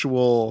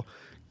sexual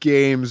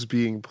games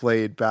being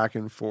played back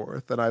and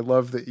forth. And I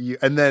love that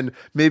and then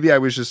maybe I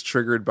was just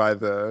triggered by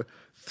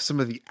some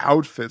of the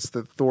outfits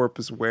that Thorpe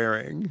is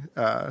wearing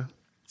to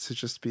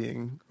just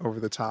being over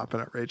the top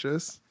and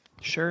outrageous.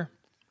 Sure.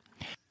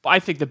 I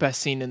think the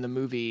best scene in the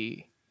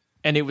movie,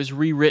 and it was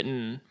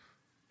rewritten,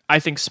 I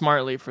think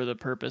smartly for the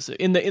purpose.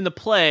 In the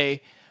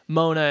play,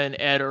 Mona and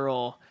Ed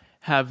Earl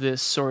have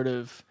this sort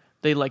of,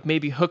 they like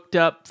maybe hooked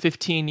up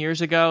 15 years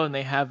ago, and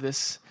they have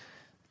this,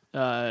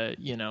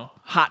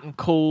 hot and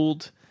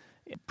cold,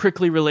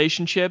 prickly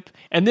relationship.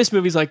 And this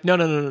movie's like,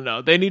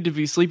 no. They need to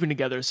be sleeping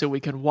together so we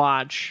can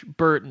watch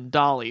Bert and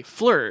Dolly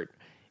flirt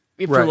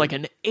for like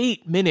an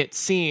 8-minute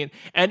scene.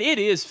 And it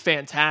is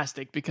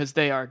fantastic because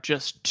they are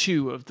just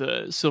two of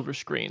the silver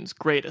screen's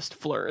greatest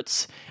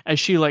flirts, as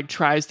she like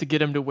tries to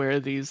get him to wear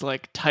these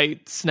like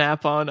tight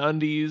snap-on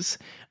undies.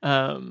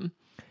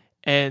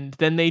 And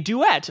then they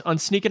duet on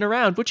Sneaking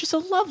Around, which is a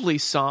lovely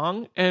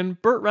song,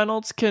 and Burt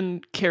Reynolds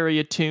can carry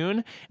a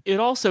tune. It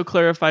also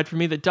clarified for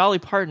me that Dolly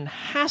Parton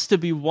has to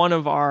be one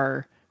of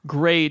our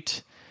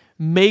great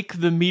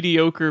make the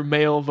mediocre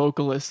male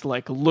vocalist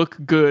like look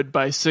good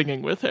by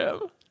singing with him.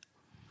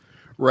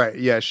 Right,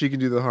 yeah, she can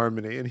do the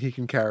harmony, and he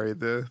can carry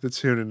the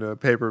tune in a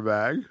paper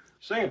bag.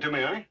 Sing it to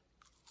me, honey.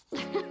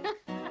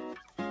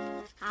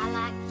 I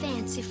like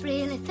fancy,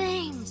 frilly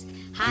things,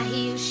 high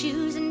heel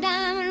shoes and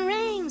diamond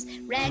rings,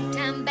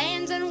 ragtime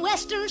bands and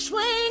western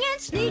swing,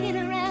 and sneaking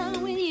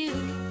around with you.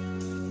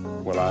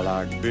 Well, I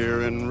like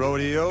beer and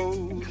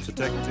rodeos,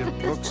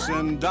 detective books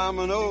and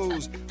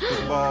dominoes,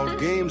 football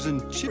games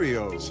and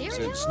Cheerios,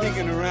 and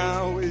sneaking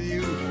around with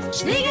you.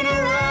 Sneaking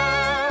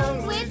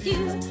around with you,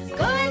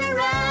 going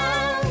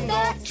around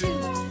the two,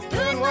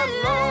 doing what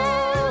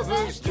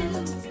lovers do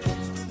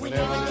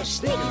whenever they're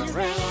sneaking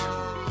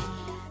around.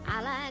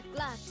 I like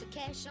lots of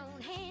cash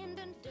on hand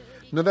and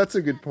dirty. No, that's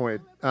a good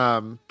point.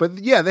 But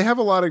yeah, they have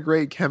a lot of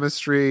great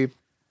chemistry.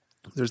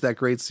 There's that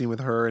great scene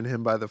with her and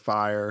him by the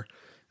fire,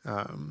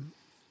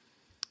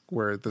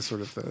 where the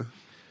sort of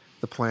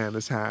the plan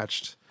is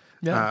hatched.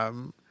 Yeah.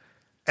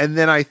 And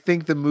then I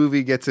think the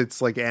movie gets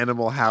its like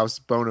Animal House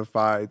bona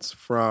fides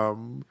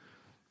from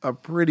a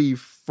pretty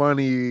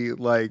funny,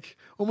 like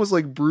almost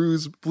like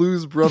Blues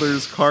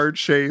Brothers car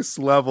chase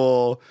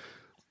level.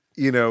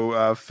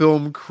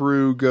 Film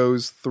crew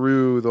goes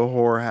through the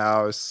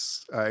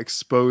whorehouse,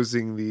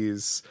 exposing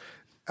these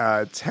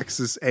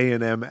Texas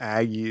A&M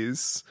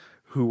Aggies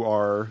who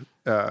are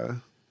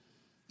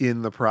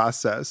in the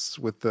process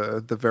with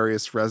the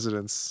various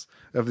residents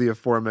of the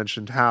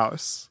aforementioned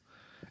house,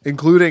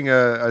 including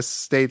a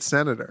state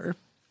senator.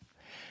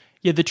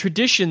 Yeah, the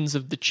traditions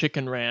of the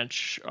Chicken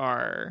Ranch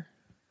are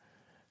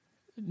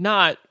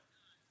not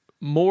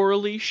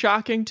morally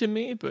shocking to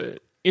me,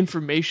 but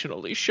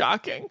informationally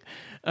shocking.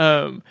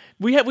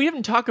 We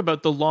haven't talked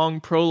about the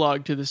long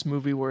prologue to this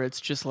movie where it's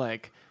just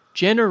like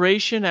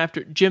generation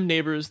after Jim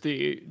Neighbors,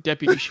 the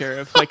deputy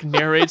sheriff, like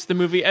narrates the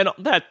movie, and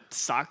that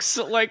sucks.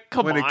 Like,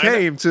 come on. When it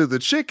came to the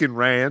Chicken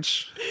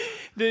Ranch,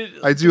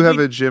 I do have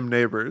a Jim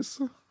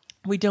Neighbors.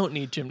 We don't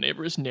need Jim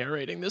Neighbors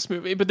narrating this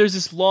movie, but there's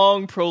this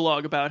long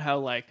prologue about how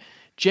like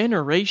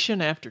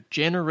generation after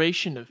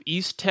generation of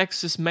East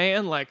Texas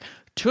man like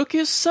took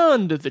his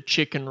son to the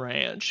Chicken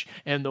Ranch,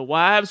 and the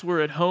wives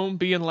were at home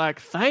being like,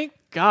 thank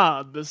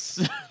God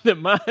that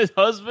my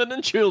husband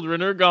and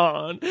children are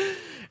gone,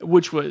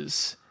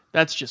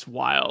 that's just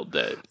wild.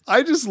 That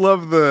I just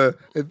love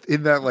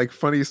in that like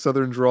funny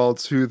Southern drawl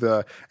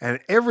too, and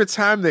every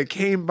time they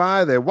came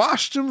by, they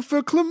washed him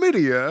for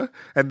chlamydia,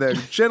 and the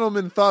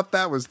gentleman thought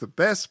that was the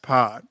best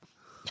part.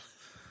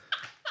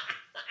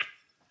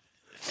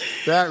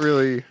 That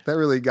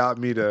really got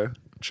me to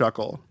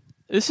chuckle.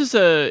 it's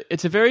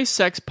a very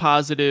sex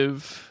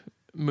positive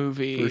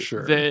movie. For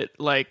sure. That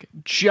like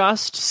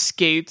just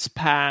skates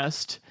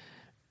past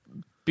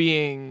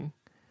being,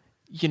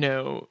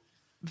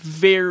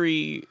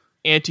 very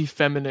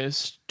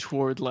anti-feminist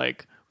toward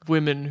like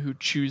women who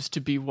choose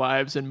to be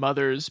wives and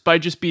mothers by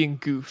just being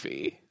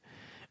goofy.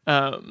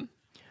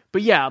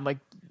 But yeah, like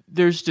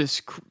there's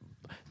this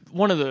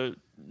one of the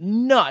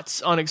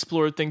nuts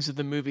unexplored things of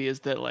the movie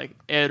is that like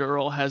Ed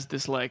Earl has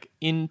this like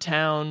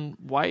in-town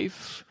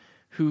wife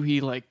who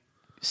he like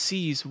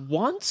sees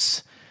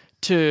once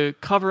to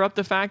cover up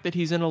the fact that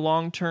he's in a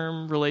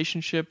long-term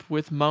relationship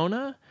with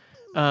Mona.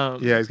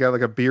 Yeah, he's got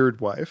like a beard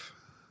wife.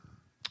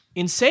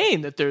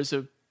 Insane that there's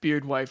a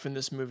beard wife in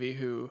this movie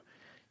who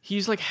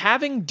he's like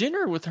having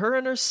dinner with her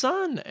and her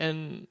son,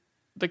 and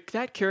like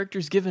that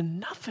character's given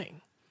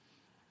nothing.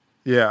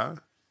 Yeah.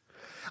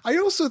 I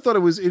also thought it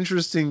was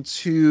interesting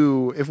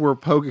too, if we're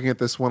poking at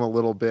this one a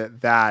little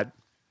bit, that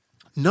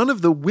none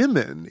of the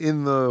women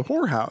in the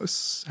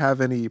whorehouse have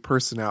any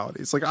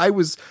personalities. Like I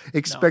was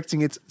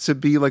expecting it to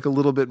be like a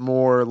little bit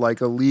more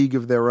like a League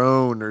of Their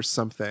Own or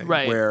something,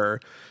 right, where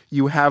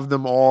you have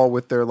them all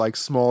with their like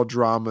small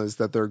dramas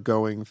that they're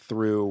going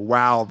through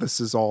while this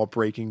is all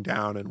breaking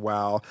down, and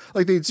while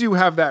like they do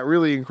have that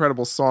really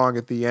incredible song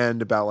at the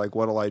end about like,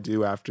 what'll I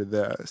do after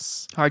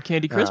this? Hard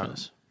Candy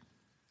Christmas.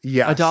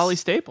 Yes. A Dolly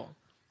staple.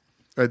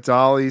 A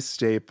Dolly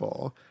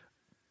staple.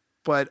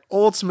 But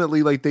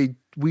ultimately, like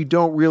we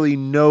don't really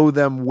know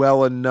them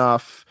well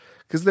enough,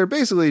 because they're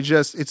basically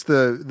just, it's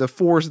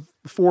the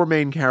four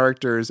main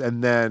characters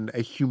and then a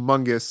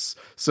humongous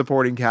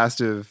supporting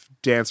cast of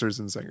dancers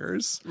and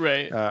singers.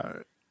 Right.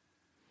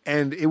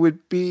 And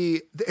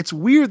it's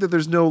weird that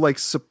there's no like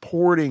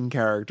supporting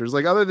characters,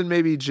 like other than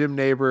maybe Jim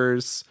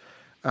Neighbors.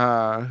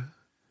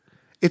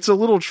 It's a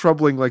little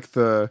troubling, like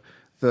the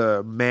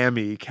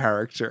Mammy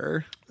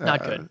character.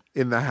 Not good.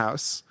 In the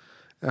house.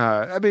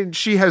 I mean,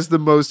 she has the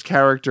most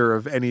character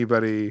of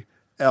anybody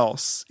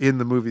else in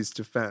the movie's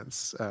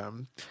defense.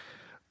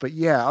 But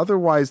yeah,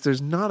 otherwise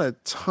there's not a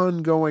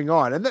ton going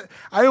on. And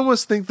I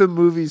almost think the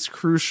movie's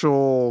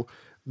crucial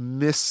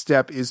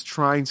misstep is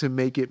trying to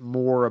make it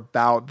more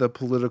about the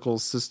political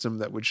system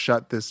that would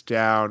shut this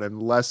down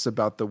and less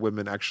about the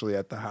women actually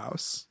at the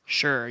house.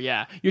 Sure,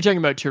 yeah. You're talking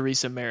about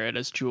Teresa Merritt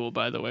as Jewel,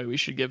 by the way. We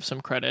should give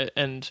some credit.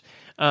 And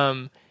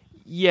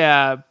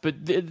yeah, but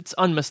it's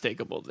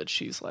unmistakable that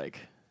she's like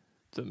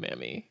the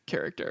Mammy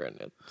character, and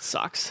it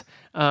sucks.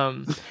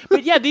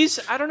 But yeah,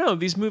 I don't know,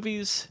 these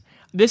movies,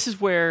 this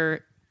is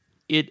where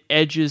it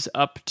edges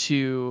up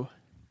to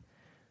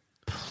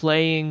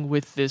playing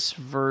with this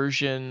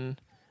version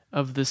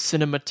of the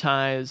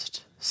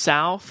cinematized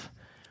South,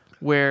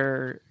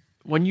 where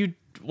when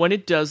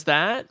it does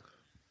that,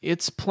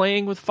 it's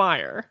playing with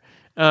fire,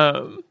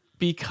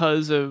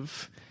 because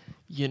of,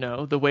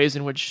 the ways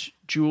in which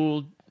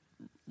Jewel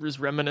is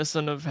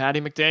reminiscent of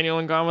Hattie McDaniel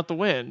and Gone with the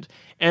Wind,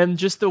 and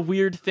just the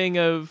weird thing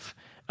of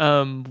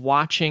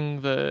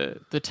watching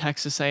the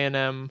Texas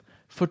A&M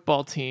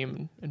football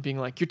team and being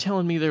like, you're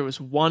telling me there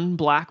was one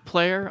black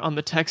player on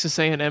the Texas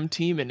A&M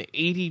team in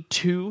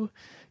 '82?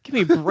 Give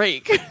me a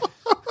break.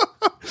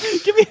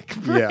 Give me a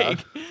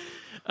break.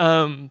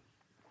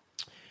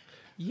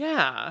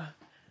 Yeah.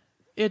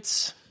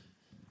 It's,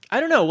 I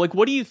don't know. Like,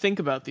 what do you think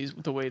about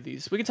the way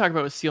these? We can talk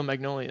about with Steel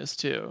Magnolias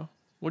too.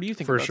 What do you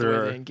think about the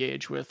way they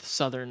engage with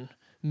Southern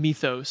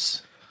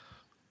mythos?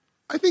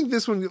 I think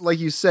this one, like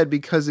you said,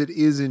 because it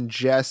is in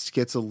jest,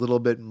 gets a little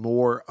bit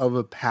more of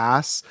a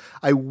pass.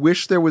 I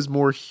wish there was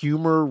more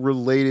humor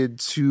related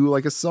to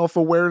like a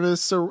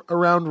self-awareness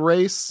around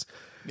race.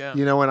 Yeah.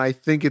 And I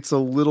think it's a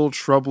little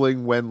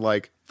troubling when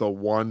like the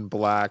one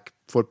black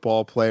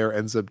football player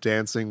ends up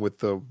dancing with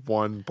the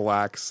one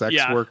black sex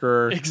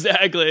worker.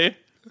 Exactly.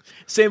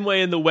 Same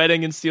way in The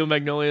Wedding and Steel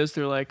Magnolias,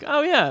 they're like,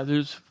 oh yeah,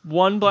 there's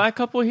one black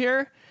couple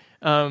here.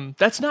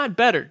 That's not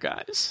better,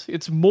 guys.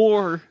 It's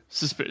more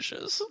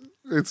suspicious.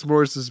 It's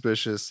more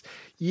suspicious.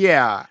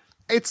 Yeah,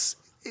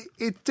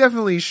 it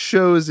definitely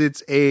shows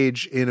its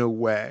age in a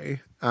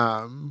way.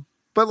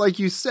 But like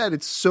you said,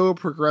 it's so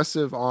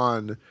progressive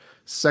on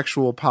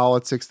sexual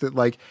politics that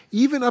like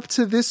even up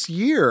to this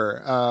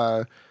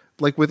year,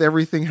 like with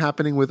everything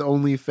happening with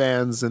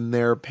OnlyFans and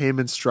their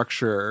payment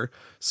structure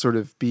sort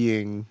of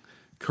being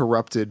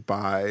corrupted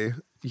by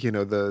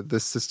the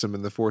system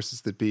and the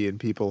forces that be, and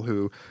people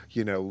who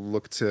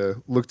look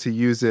to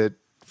use it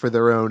for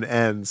their own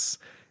ends.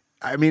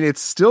 I mean, it's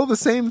still the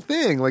same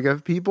thing. Like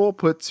if people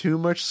put too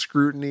much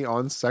scrutiny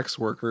on sex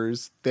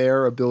workers,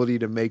 their ability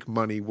to make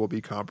money will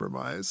be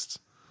compromised.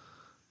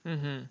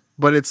 Mm-hmm.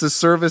 But it's a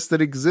service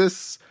that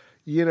exists,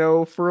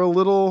 for a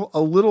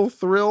little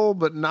thrill,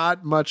 but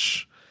not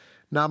much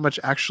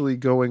actually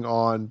going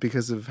on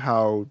because of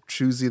how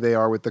choosy they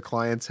are with the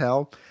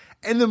clientele.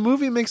 And the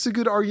movie makes a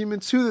good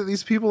argument, too, that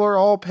these people are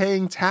all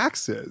paying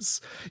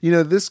taxes.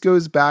 This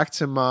goes back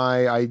to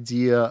my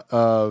idea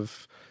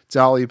of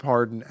Dolly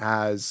Parton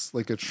as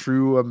like a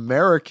true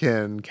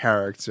American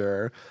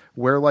character,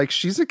 where like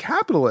she's a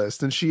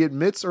capitalist, and she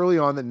admits early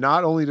on that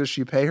not only does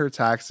she pay her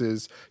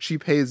taxes, she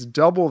pays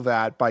double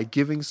that by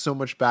giving so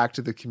much back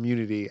to the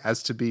community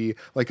as to be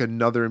like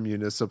another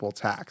municipal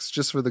tax,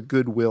 just for the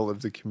goodwill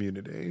of the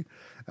community.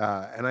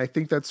 And I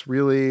think that's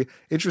really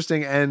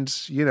interesting. And,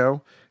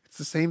 it's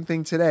the same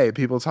thing today.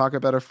 People talk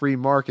about a free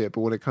market,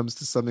 but when it comes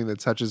to something that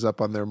touches up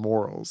on their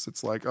morals,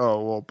 it's like,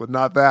 oh, well, but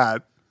not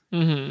that.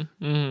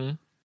 Mm-hmm. Mm-hmm.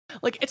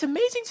 Like, it's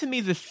amazing to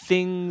me the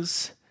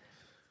things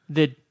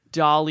that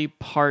Dolly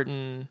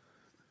Parton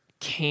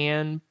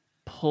can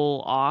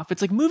pull off.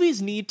 It's like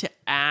movies need to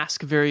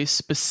ask very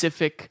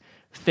specific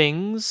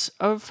things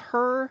of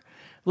her.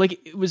 Like,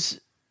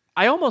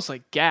 I almost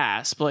like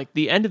gasp. Like,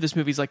 the end of this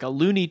movie is like a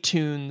Looney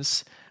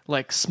Tunes,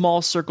 like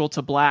Small Circle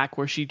to Black,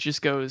 where she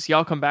just goes,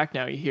 y'all come back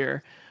now, you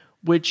hear?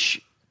 Which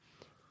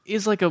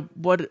is like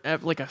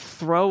a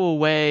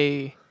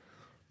throwaway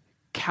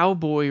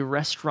cowboy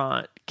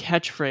restaurant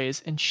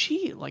catchphrase, and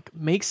she like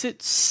makes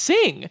it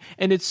sing,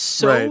 and it's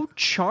so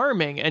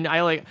charming, and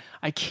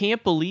I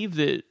can't believe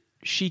that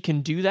she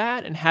can do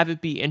that and have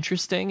it be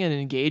interesting and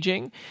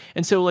engaging.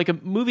 And so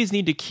like movies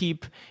need to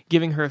keep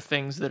giving her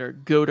things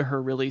that go to her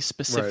really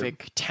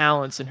specific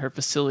talents and her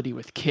facility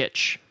with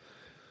kitsch.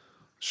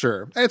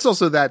 Sure. And it's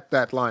also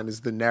that line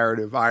is the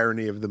narrative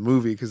irony of the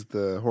movie, because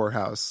the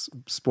whorehouse,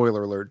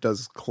 spoiler alert,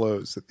 does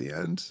close at the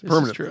end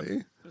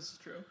permanently. This is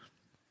true.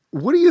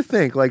 What do you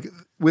think? Like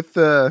with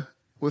the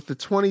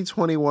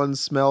 2021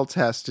 smell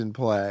test in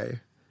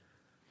play,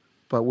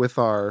 but with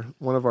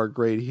one of our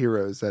great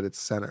heroes at its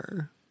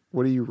center,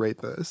 what do you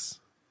rate this?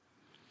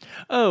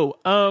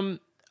 I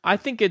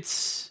think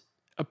it's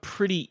a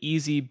pretty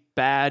easy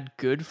bad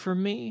good for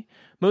me,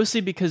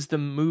 mostly because the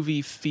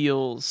movie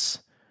feels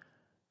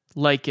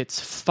like it's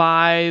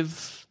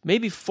 5,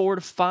 maybe 4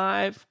 to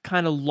 5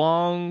 kind of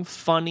long,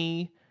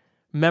 funny,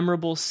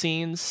 memorable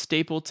scenes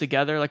stapled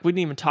together. Like, we didn't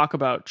even talk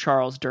about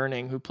Charles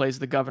Durning, who plays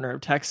the governor of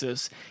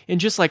Texas, in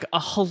just like a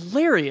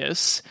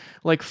hilarious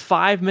like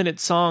 5-minute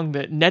song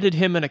that netted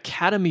him an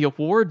Academy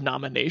Award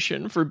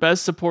nomination for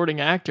Best Supporting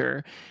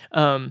Actor.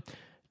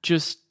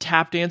 Just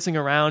tap dancing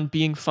around,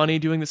 being funny,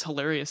 doing this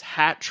hilarious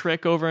hat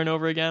trick over and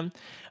over again.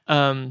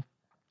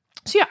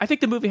 So yeah, I think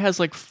the movie has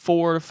like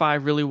 4 to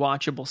 5 really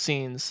watchable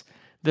scenes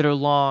that are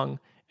long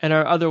and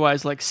are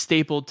otherwise like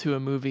stapled to a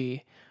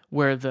movie,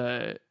 where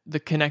the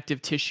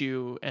connective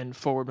tissue and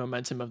forward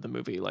momentum of the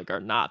movie like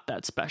are not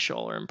that special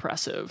or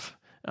impressive.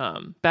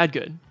 Bad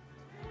good.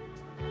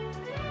 Ooh,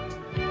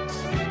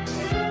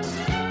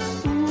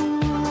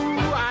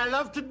 I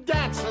love to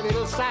dance a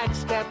little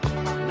sidestep.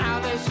 Now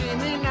they see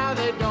me, now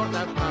they don't.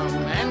 I've come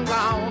and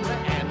gone.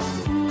 And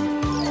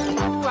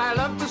ooh, I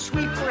love to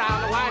sweep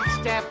around the wide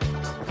step.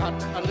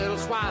 Cut a little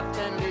swath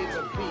and leave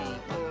the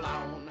people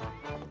alone.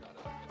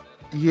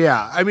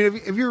 Yeah, I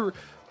mean, if you're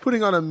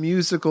putting on a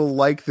musical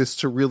like this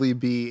to really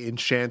be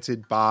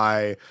enchanted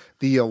by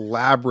the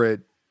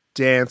elaborate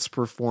dance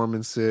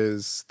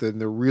performances, then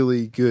the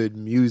really good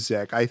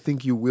music, I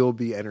think you will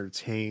be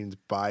entertained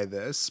by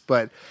this.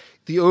 But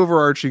the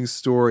overarching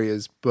story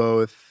is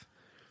both,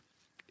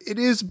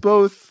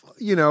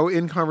 you know,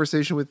 in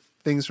conversation with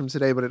things from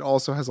today, but it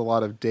also has a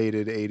lot of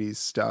dated 80s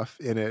stuff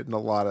in it and a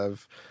lot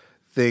of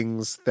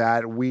things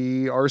that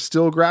we are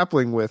still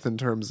grappling with in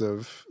terms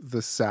of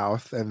the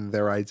South and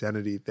their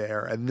identity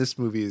there. And this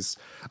movie is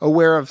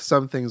aware of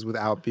some things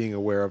without being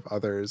aware of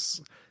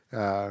others.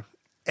 And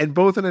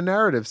both in a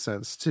narrative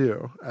sense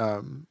too.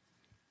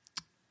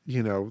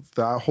 You know,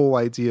 the whole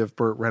idea of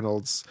Burt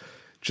Reynolds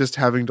just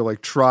having to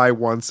like try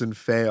once and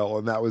fail,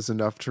 and that was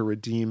enough to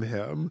redeem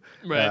him,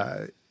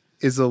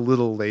 is a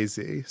little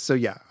lazy. So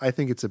yeah, I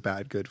think it's a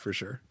bad good for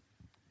sure.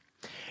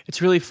 It's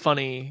really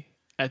funny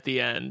at the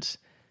end.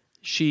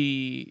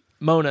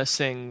 Mona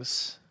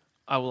sings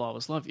 "I Will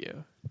Always Love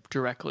You"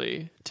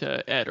 directly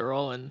to Ed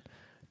Earl, and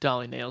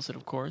Dolly nails it,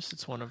 of course.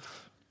 It's one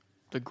of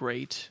the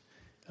great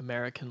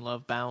American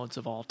love ballads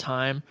of all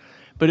time.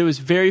 But it was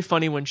very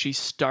funny when she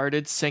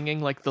started singing,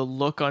 like the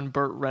look on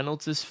Burt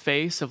Reynolds'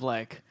 face of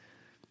like,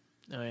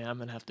 oh yeah, I'm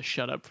going to have to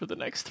shut up for the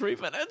next 3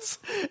 minutes.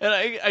 And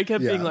I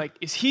kept being like,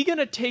 is he going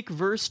to take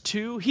verse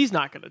 2? He's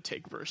not going to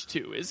take verse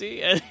 2, is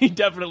he? And he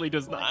definitely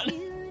does not.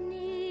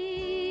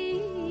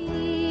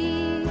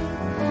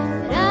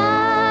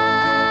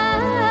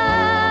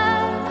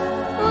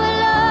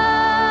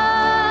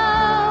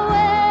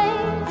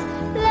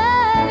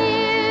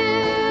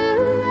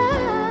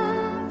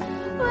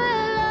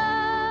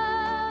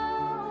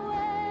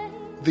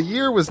 The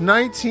year was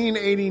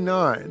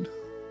 1989.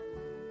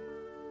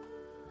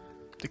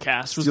 The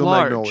cast was Steel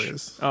large.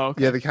 Magnolias. Oh,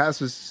 okay. Yeah, the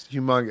cast was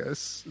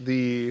humongous.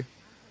 The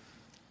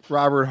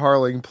Robert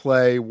Harling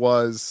play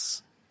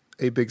was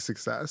a big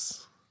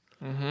success.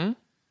 Mm-hmm.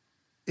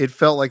 It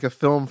felt like a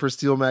film for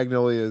Steel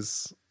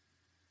Magnolias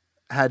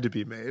had to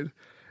be made.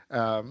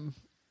 And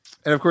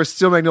of course,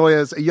 Steel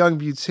Magnolias, a young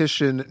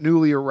beautician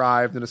newly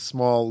arrived in a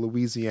small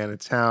Louisiana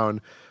town,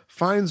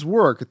 finds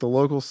work at the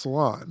local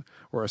salon,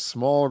 where a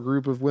small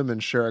group of women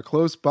share a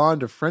close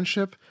bond of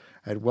friendship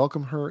and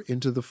welcome her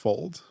into the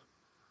fold.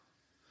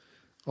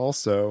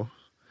 Also,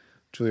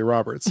 Julia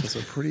Roberts has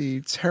a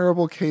pretty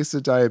terrible case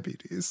of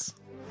diabetes.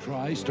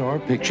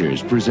 TriStar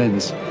Pictures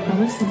presents... Well,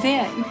 this is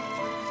it.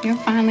 You're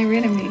finally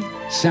rid of me.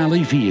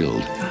 Sally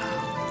Field.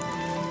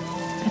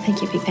 I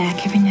think you'll be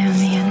back every now and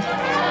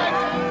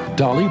then.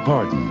 Dolly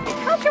Parton.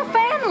 How's your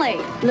family?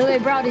 Louis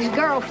brought his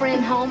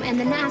girlfriend home, and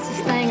the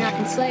nicest thing I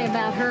can say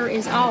about her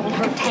is all of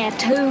her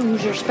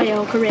tattoos are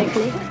spelled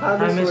correctly.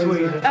 Hi, Miss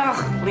Weaver.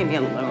 Oh, leave me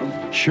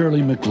alone.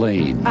 Shirley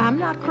MacLaine. I'm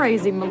not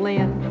crazy,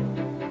 Malin.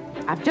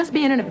 I've just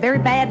been in a very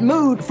bad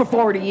mood for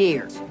 40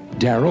 years.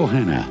 Daryl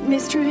Hannah.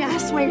 Miss Trudy, I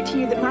swear to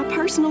you that my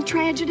personal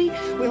tragedy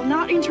will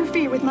not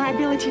interfere with my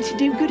ability to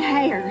do good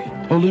hair.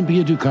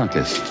 Olympia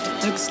Dukakis.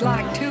 Looks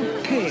like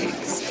 2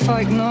 pigs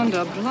fighting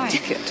under a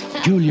blanket.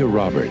 Julia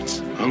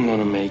Roberts. I'm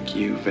gonna make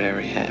you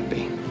very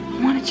happy.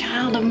 I want a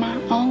child of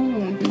my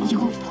own.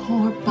 Your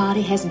poor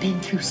body has been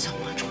through so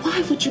much. Why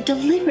Why would you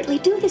deliberately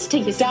do this to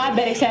yourself?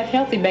 Diabetics have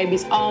healthy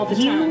babies all the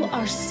time. You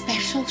are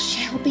special,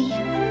 Shelby.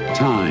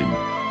 Time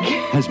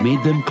has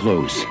made them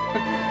close.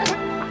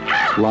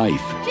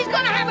 Life She's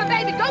gonna have a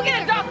baby. Go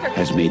get a doctor.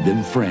 has made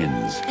them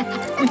friends.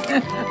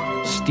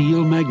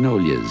 Steel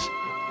Magnolias,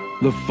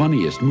 the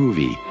funniest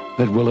movie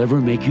that will ever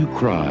make you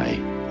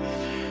cry.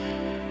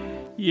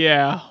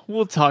 Yeah,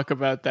 we'll talk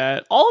about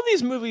that. All of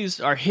these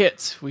movies are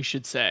hits, we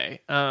should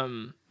say.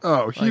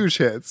 Huge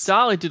hits.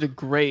 Dolly did a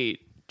great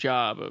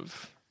job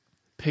of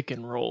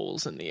picking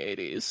roles in the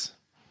 80s.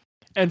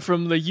 And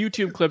from the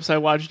YouTube clips I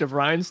watched of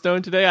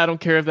Rhinestone today, I don't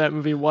care if that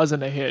movie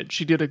wasn't a hit.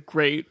 She did a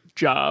great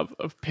job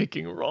of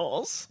picking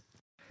roles.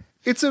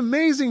 It's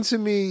amazing to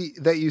me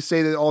that you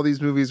say that all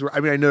these movies were, I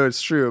mean, I know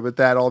it's true, but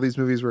that all these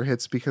movies were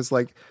hits because,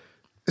 like,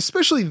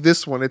 especially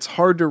this one, it's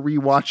hard to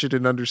rewatch it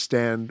and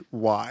understand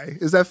why.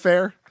 Is that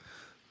fair?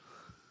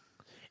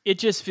 It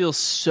just feels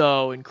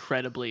so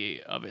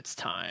incredibly of its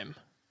time.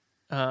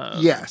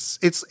 Yes.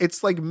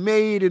 It's like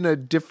made in a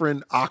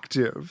different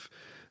octave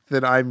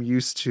that I'm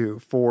used to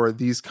for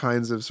these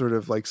kinds of sort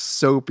of like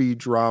soapy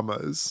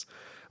dramas.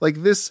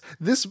 Like this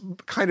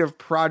kind of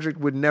project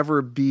would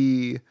never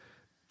be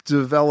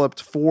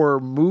developed for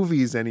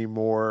movies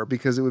anymore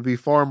because it would be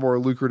far more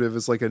lucrative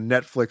as like a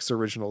Netflix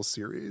original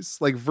series.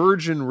 Like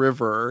Virgin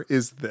River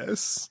is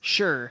this.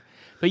 Sure.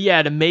 But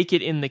yeah, to make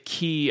it in the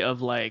key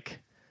of like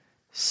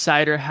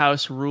Cider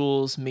House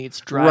Rules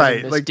meets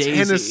Driving Miss like Daisy.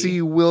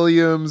 Tennessee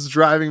Williams,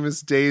 Driving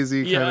Miss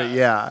Daisy kind of,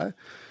 yeah.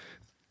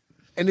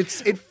 And it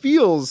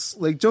feels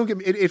like, don't get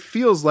me, it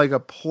feels like a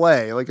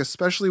play, like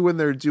especially when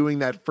they're doing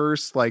that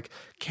first like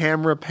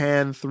camera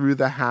pan through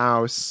the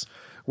house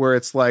where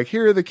it's like,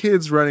 here are the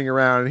kids running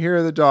around and here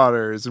are the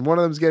daughters and one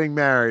of them's getting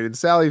married and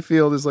Sally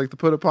Field is like the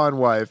put upon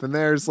wife and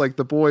there's like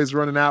the boys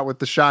running out with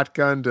the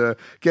shotgun to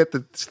get the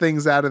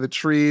things out of the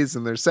trees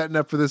and they're setting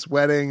up for this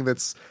wedding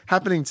that's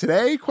happening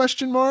today,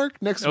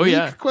 next week,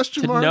 yeah.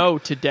 No,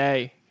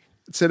 today.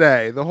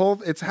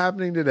 It's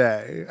happening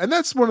today. And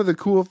that's one of the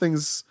cool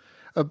things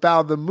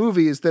about the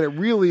movie is that it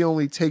really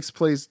only takes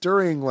place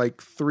during like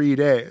 3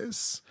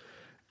 days.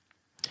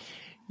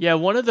 Yeah,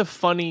 one of the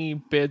funny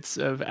bits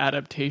of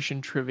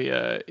adaptation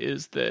trivia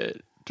is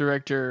that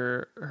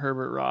director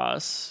Herbert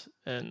Ross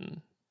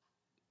and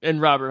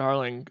Robert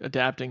Harling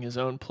adapting his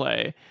own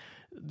play,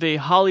 they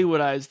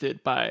Hollywoodized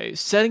it by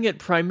setting it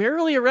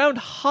primarily around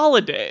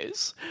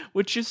holidays,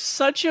 which is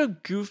such a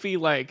goofy,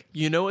 like,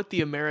 you know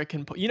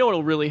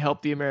what'll really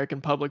help the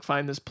American public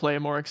find this play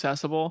more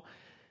accessible?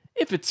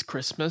 If it's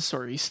Christmas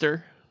or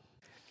Easter.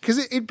 Because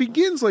it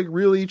begins like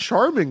really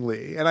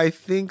charmingly. And I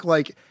think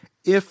like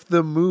if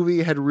the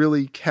movie had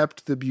really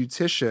kept the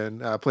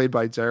beautician, played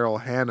by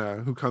Daryl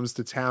Hannah, who comes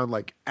to town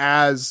like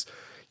as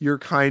your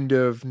kind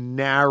of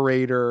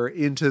narrator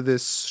into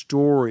this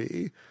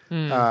story,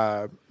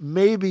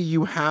 maybe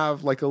you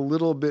have like a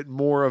little bit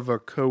more of a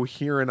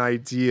coherent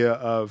idea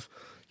of,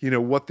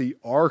 what the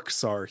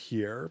arcs are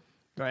here.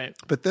 Right.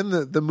 But then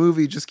the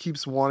movie just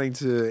keeps wanting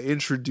to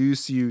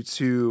introduce you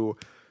to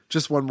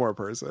just one more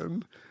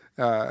person,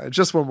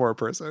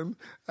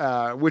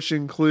 which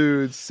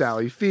includes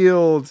Sally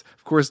Field,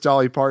 of course,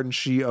 Dolly Parton.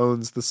 She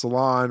owns the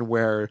salon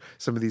where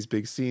some of these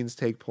big scenes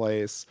take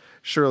place.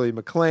 Shirley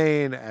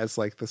MacLaine as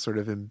like the sort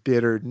of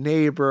embittered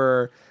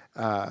neighbor.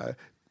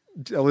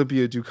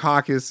 Olympia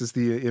Dukakis is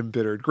the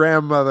embittered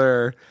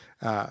grandmother.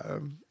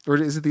 Or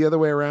is it the other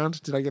way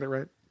around? Did I get it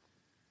right?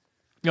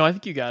 No, I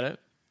think you got it.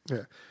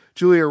 Yeah.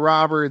 Julia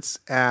Roberts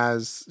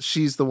as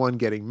she's the one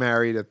getting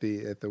married at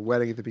the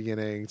wedding at the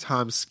beginning.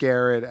 Tom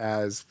Skerritt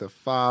as the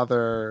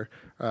father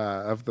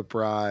of the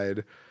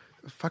bride.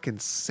 Fucking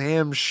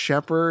Sam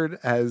Shepard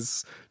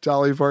as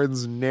Dolly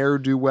Parton's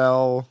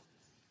ne'er-do-well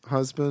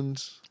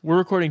husband. We're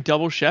recording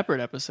double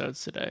Shepard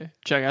episodes today.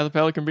 Check out the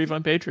Pelican Brief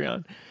on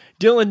Patreon.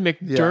 Dylan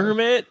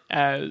McDermott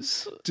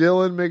as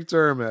Dylan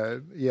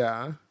McDermott,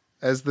 yeah,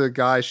 as the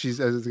guy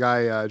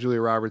Julia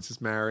Roberts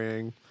is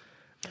marrying.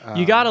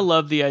 You gotta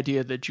love the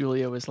idea that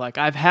Julia was like,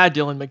 I've had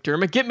Dylan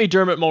McDermott, get me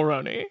Dermot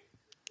Mulroney.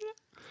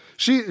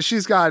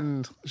 She's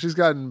gotten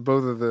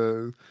both of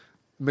the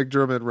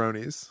McDermott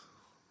Ronies.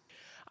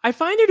 I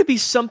find there to be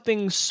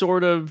something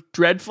sort of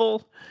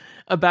dreadful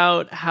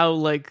about how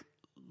like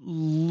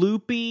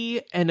loopy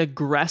and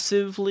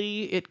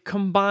aggressively it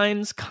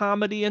combines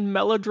comedy and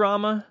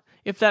melodrama,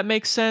 if that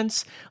makes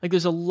sense. Like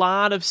there's a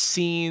lot of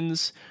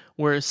scenes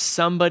where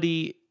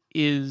somebody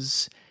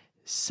is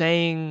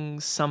saying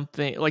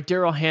something, like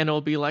Daryl Hannah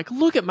will be like,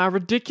 look at my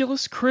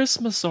ridiculous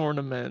Christmas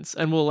ornaments,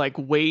 and we'll like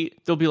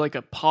wait, there'll be like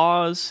a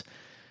pause,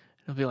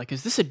 it'll be like,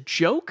 is this a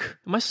joke?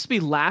 Am I supposed to be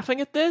laughing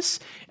at this?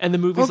 And the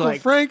movie's Uncle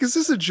like, Frank, is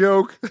this a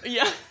joke?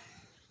 Yeah.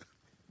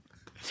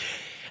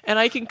 And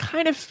I can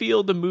kind of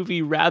feel the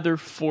movie rather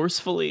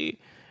forcefully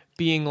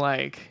being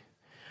like,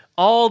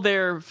 all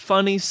their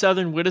funny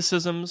Southern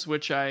witticisms,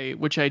 which I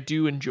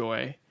do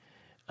enjoy,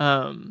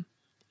 and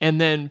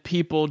then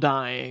people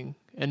dying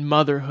and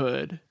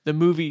motherhood. The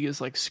movie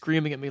is like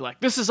screaming at me like,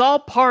 this is all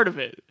part of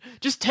it.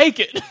 Just take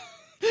it.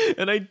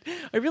 And I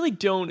really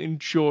don't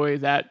enjoy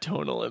that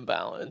tonal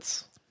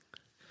imbalance.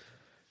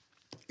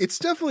 It's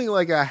definitely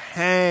like a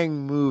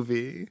hang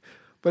movie,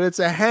 but it's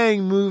a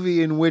hang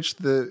movie in which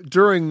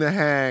during the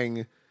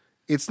hang,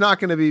 it's not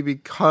going to be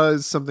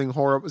because something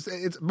horrible.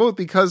 It's both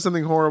because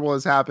something horrible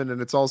has happened,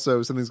 and it's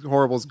also something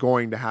horrible is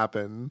going to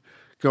happen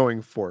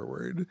going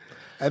forward.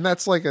 And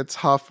that's like a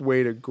tough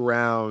way to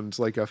ground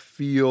like a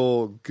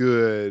feel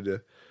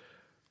good.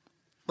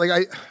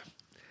 Like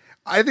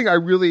I think I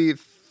really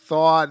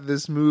thought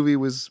this movie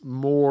was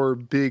more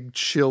Big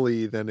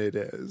Chili than it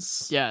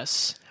is.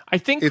 Yes. I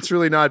think it's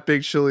really not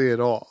Big Chili at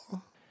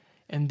all.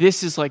 And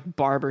this is like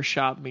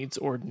Barbershop meets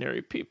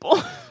Ordinary People.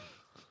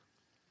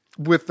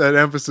 With that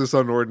emphasis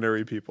on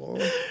ordinary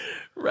people.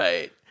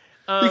 Right.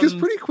 Because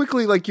pretty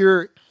quickly, like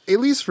at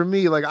least for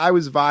me, like I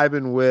was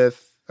vibing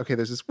with, okay,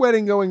 there's this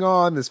wedding going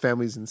on. This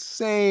family's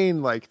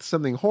insane. Like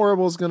something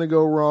horrible is going to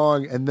go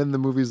wrong. And then the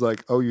movie's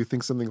like, oh, you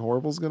think something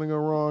horrible is going to go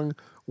wrong?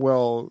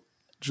 Well,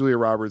 Julia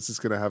Roberts is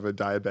going to have a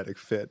diabetic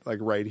fit, like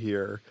right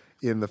here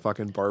in the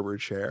fucking barber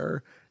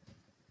chair.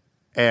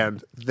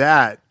 And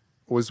that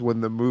was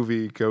when the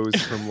movie goes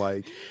from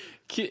like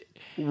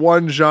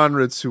one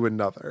genre to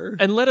another.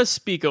 And let us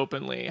speak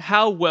openly.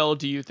 How well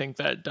do you think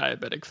that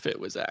diabetic fit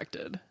was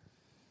acted?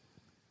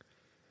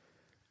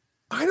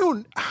 I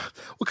don't,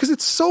 because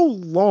it's so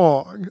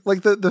long.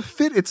 Like the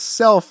fit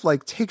itself,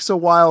 like takes a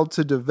while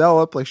to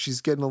develop. Like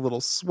she's getting a little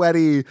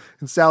sweaty,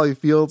 and Sally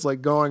Field's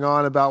like going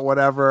on about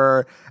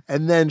whatever,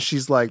 and then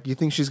she's like, "You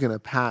think she's gonna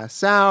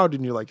pass out?"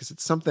 And you're like, "Is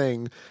it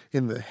something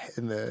in the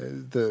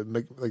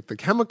like the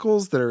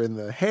chemicals that are in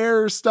the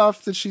hair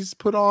stuff that she's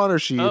put on? Or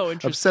is she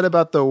upset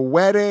about the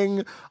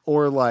wedding?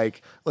 Or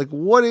like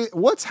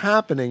what's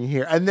happening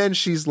here?" And then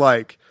she's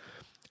like.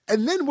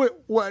 And then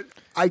what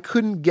I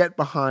couldn't get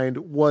behind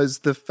was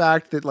the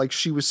fact that like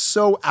she was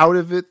so out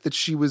of it that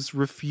she was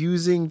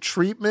refusing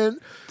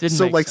treatment.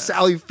 So like sense.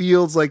 Sally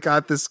Fields like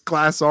got this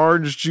glass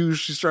orange juice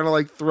she's trying to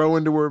like throw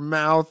into her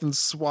mouth and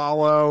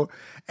swallow,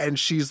 and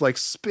she's like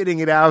spitting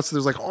it out. So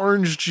there's like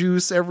orange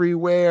juice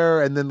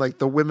everywhere, and then like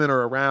the women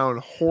are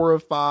around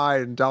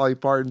horrified, and Dolly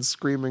Parton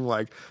screaming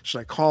like,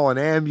 "Should I call an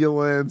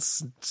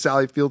ambulance?"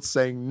 Sally Fields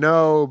saying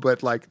no,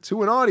 but like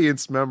to an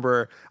audience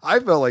member, I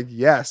felt like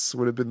yes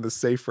would have been the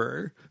safer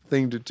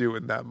thing to do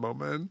in that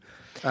moment.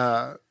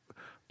 But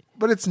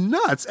it's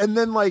nuts. And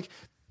then like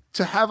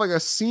to have like a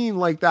scene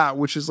like that,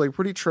 which is like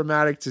pretty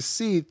traumatic to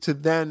see, to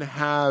then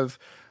have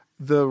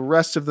the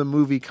rest of the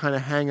movie kind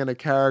of hang on a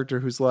character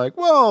who's like,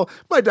 well,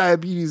 my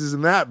diabetes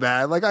isn't that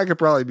bad. Like I could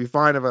probably be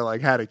fine if I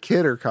like had a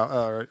kid or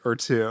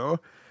two.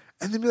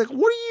 And then be like,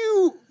 what are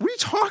you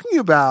talking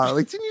about?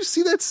 Like, didn't you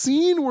see that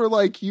scene where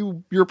like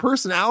your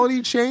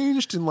personality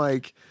changed and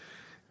like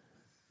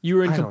you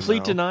were in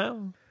complete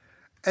denial?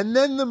 And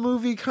then the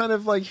movie kind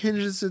of like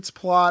hinges its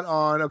plot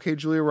on, okay,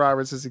 Julia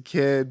Roberts as a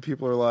kid.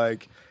 People are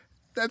like,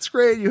 that's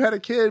great. You had a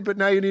kid, but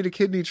now you need a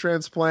kidney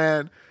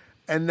transplant.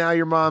 And now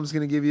your mom's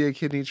going to give you a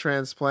kidney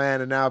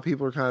transplant. And now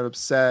people are kind of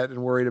upset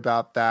and worried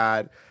about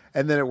that.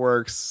 And then it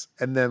works.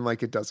 And then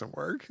like it doesn't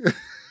work.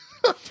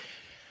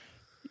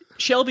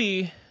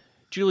 Shelby,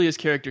 Julia's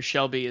character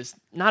Shelby, is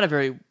not a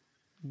very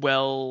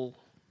well...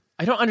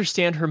 I don't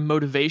understand her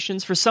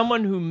motivations. For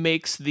someone who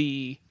makes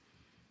the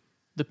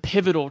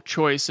pivotal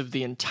choice of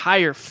the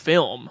entire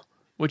film,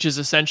 which is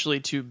essentially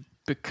to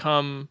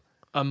become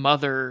a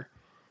mother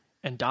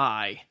and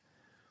die,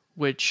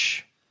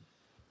 which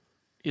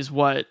is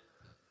what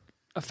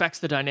affects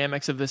the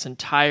dynamics of this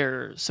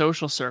entire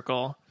social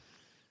circle.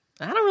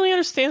 I don't really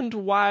understand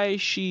why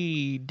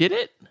she did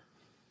it.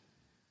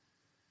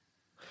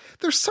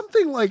 There's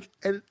something like,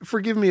 and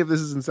forgive me if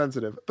this is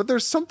insensitive, but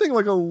there's something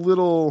like a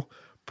little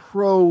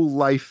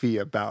pro-lifey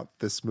about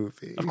this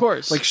movie. Of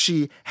course. Like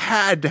she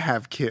had to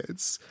have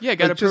kids. Yeah,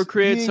 gotta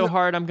procreate so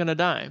hard I'm gonna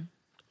die.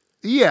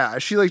 Yeah,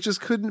 she like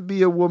just couldn't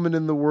be a woman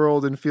in the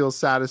world and feel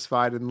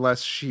satisfied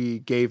unless she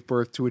gave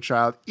birth to a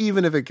child,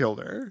 even if it killed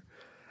her.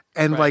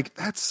 And like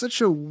that's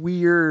such a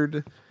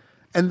weird,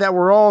 and that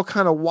we're all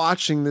kind of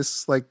watching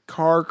this like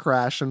car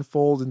crash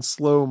unfold in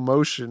slow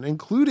motion,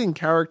 including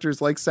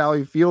characters like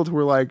Sally Field who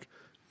are like,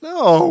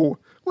 no,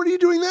 what are you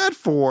doing that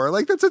for?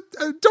 Like that's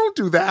don't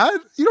do that.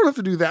 You don't have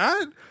to do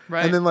that.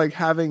 Right. And then like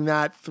having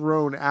that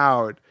thrown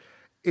out,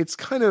 it's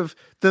kind of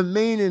the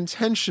main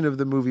intention of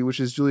the movie,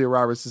 which is Julia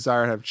Roberts'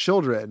 desire to have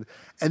children,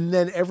 and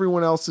then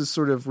everyone else's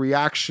sort of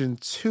reaction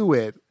to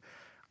it.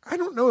 I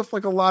don't know if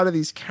like a lot of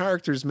these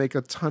characters make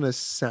a ton of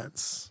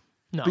sense.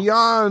 No.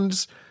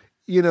 Beyond,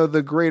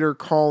 the greater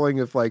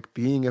calling of like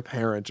being a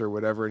parent or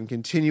whatever and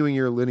continuing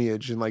your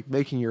lineage and like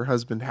making your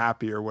husband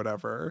happy or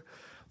whatever.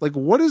 Like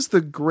what is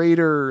the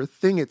greater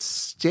thing at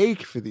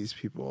stake for these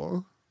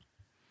people?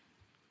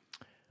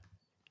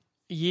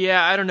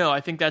 Yeah, I don't know. I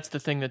think that's the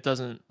thing that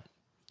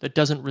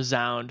doesn't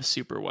resound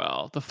super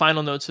well. The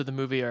final notes of the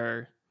movie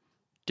are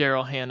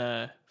Daryl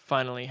Hannah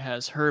finally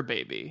has her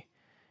baby.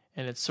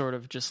 And it's sort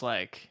of just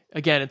like,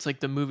 again, it's like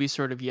the movie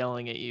sort of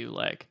yelling at you,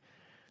 like,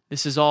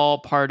 this is all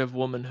part of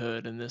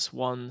womanhood in this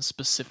one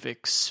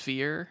specific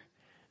sphere.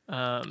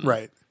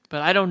 Right.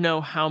 But I don't know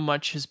how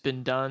much has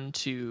been done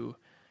to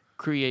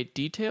create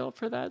detail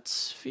for that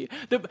sphere.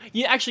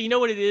 Actually, you know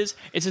what it is?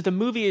 It's that the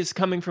movie is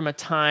coming from a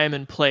time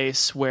and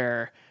place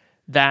where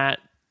that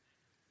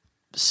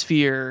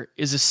sphere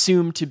is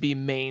assumed to be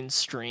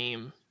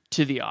mainstream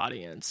to the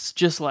audience.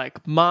 Just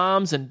like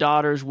moms and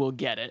daughters will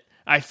get it,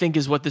 I think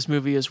is what this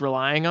movie is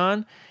relying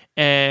on.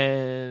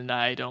 And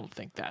I don't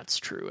think that's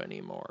true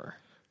anymore.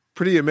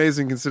 Pretty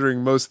amazing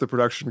considering most of the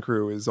production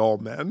crew is all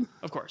men.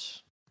 Of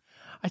course.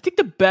 I think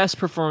the best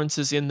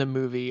performances in the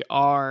movie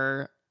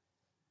are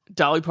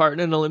Dolly Parton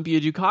and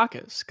Olympia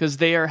Dukakis because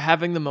they are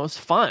having the most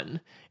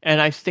fun. And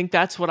I think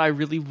that's what I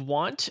really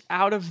want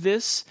out of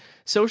this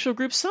social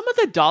group. Some of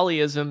the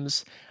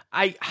Dollyisms,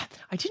 I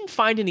didn't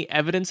find any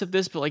evidence of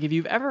this, but like if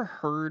you've ever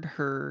heard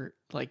her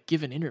like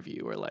give an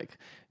interview or like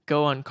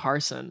go on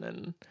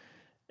Carson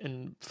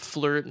and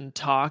flirt and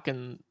talk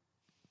and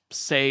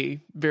say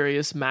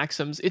various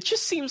maxims, it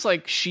just seems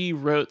like she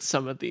wrote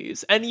some of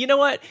these. And you know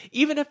what?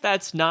 Even if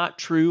that's not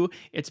true,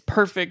 it's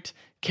perfect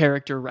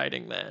character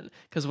writing then.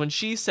 Because when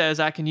she says,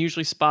 I can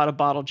usually spot a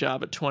bottle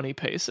job at 20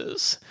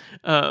 paces,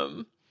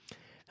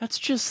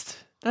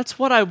 that's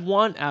what I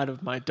want out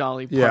of my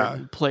Dolly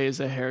Parton plays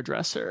a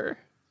hairdresser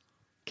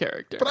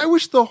character. But I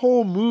wish the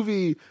whole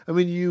movie, I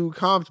mean, you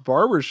comped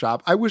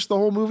Barbershop, I wish the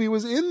whole movie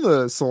was in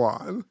the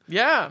salon.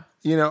 Yeah.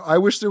 You know, I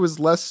wish there was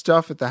less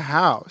stuff at the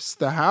house.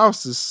 The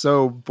house is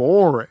so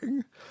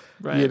boring.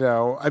 Right. You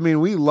know, I mean,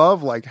 we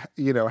love like,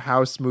 you know,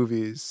 house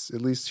movies,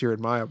 at least here in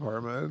my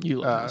apartment. You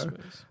love house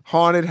movies.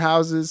 Haunted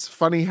houses,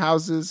 funny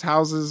houses,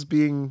 houses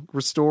being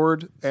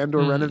restored and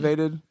or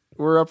renovated.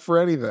 We're up for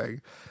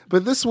anything.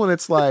 But this one,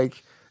 it's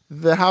like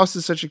the house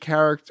is such a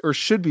character, or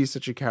should be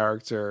such a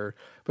character,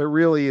 but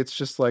really it's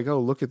just like,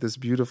 oh, look at this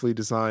beautifully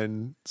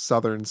designed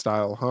Southern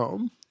style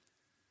home.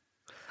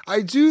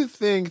 I do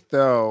think,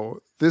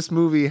 though, this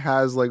movie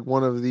has like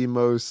one of the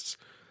most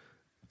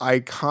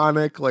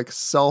iconic, like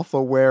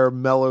self-aware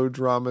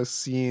melodrama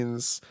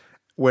scenes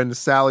when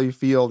Sally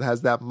Field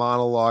has that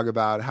monologue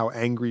about how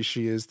angry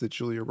she is that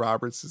Julia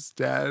Roberts is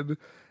dead.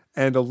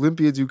 And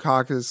Olympia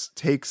Dukakis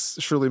takes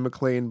Shirley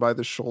MacLaine by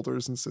the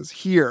shoulders and says,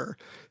 "Here,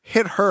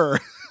 hit her."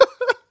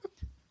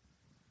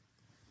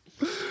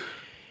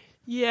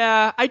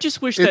 Yeah, I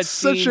just wish that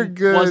scene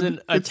wasn't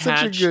attached. It's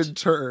such a good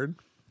turn.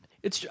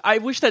 I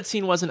wish that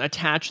scene wasn't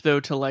attached though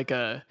to like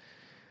a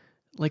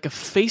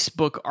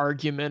Facebook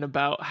argument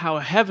about how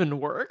heaven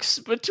works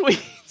between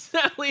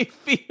Sally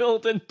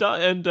Field and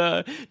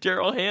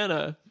Daryl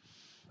Hannah.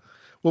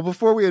 Well,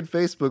 before we had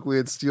Facebook, we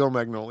had Steel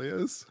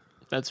Magnolias.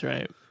 That's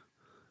right.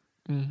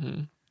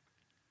 Mm-hmm.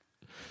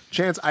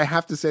 Chance, I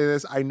have to say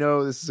this. I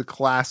know this is a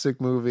classic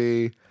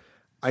movie.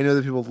 I know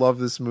that people love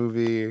this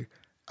movie.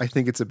 I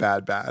think it's a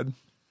bad.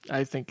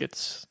 I think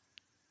it's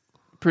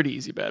pretty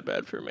easy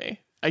bad for me.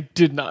 I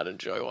did not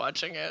enjoy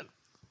watching it.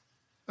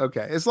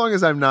 Okay, as long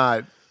as I'm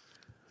not,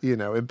 you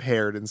know,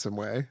 impaired in some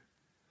way.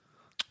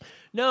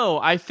 No,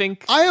 I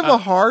think I have a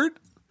heart.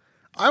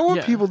 I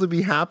want people to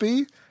be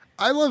happy.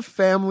 I love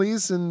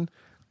families and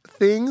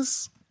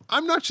things.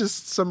 I'm not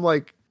just some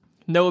like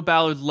Noah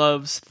Ballard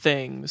loves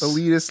things.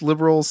 Elitist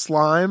liberal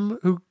slime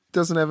who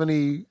doesn't have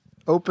any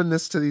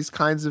openness to these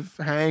kinds of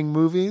hang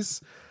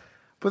movies.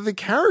 But the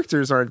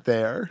characters aren't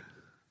there.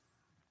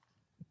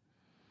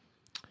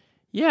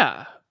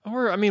 Yeah.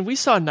 Or, I mean, we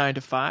saw 9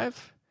 to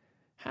 5.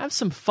 Have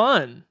some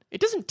fun. It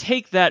doesn't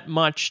take that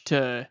much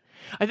to...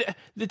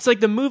 It's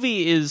like the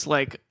movie is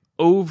like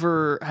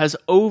has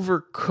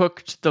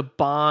overcooked the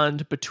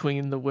bond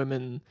between the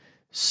women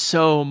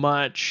so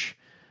much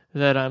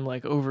that I'm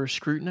like over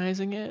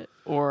scrutinizing it.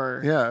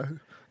 Or... Yeah.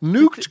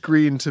 Nuked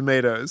green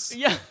tomatoes.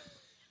 Yeah.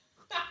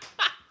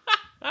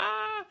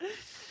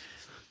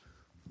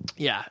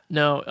 Yeah,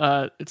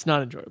 no, it's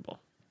not enjoyable.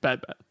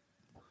 Bad.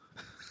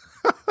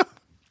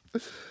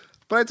 But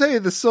I tell you,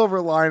 the silver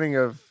lining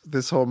of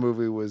this whole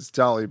movie was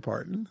Dolly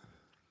Parton.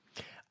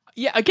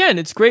 Yeah, again,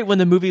 it's great when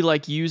the movie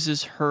like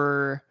uses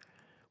her,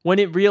 when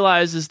it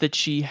realizes that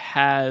she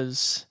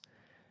has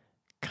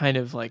kind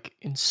of like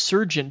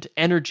insurgent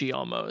energy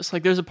almost.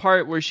 Like there's a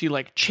part where she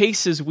like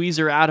chases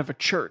Weezer out of a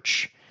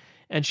church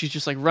and she's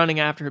just like running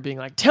after her being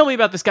like, tell me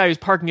about this guy who's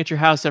parking at your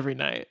house every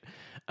night.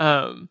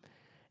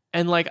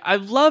 And like,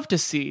 I'd love to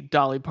see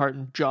Dolly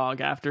Parton jog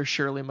after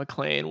Shirley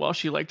MacLaine while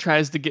she like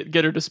tries to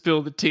get her to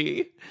spill the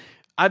tea.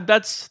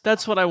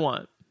 That's what I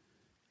want.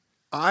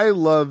 I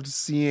loved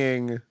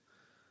seeing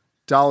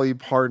Dolly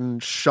Parton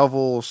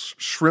shovel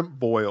shrimp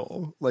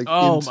boil like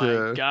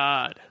into my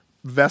God.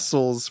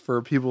 vessels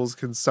for people's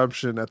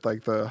consumption at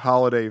like the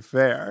holiday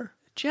fair.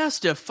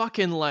 Just a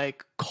fucking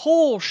like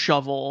coal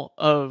shovel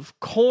of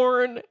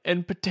corn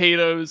and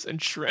potatoes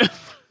and shrimp.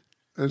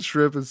 And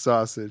shrimp and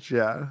sausage,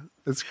 yeah.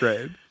 It's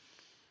great.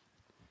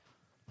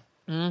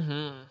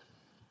 Mm-hmm.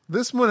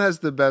 This one has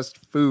the best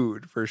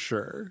food for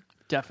sure.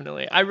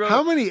 Definitely. I wrote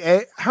how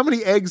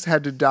many eggs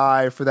had to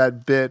die for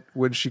that bit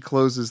when she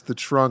closes the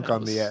trunk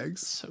on the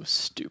eggs? So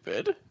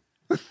stupid.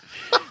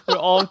 They're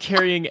all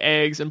carrying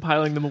eggs and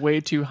piling them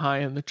way too high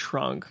in the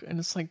trunk, and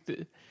it's like,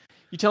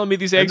 you telling me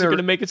these eggs are going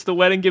to make it to the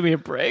wedding? Give me a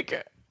break.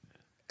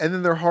 And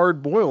then they're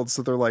hard boiled,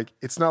 so they're like,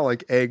 it's not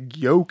like egg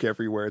yolk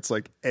everywhere. It's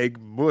like egg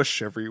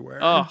mush everywhere.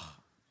 Ugh.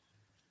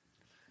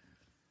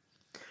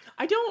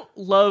 I don't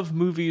love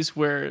movies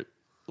where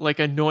like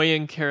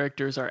annoying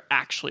characters are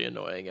actually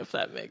annoying, if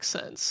that makes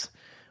sense.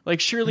 Like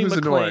Shirley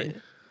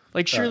MacLaine.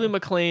 Like Shirley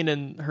MacLaine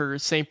and her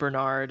Saint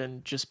Bernard,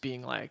 and just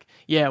being like,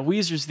 yeah,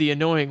 Weezer's the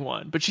annoying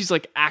one, but she's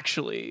like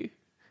actually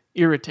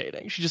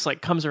irritating. She just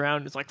like comes around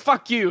and is like,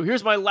 fuck you,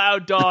 here's my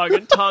loud dog.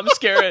 And Tom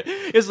Skerritt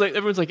is like,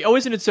 everyone's like, oh,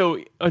 isn't it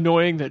so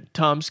annoying that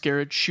Tom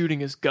Skerritt's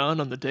shooting his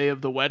gun on the day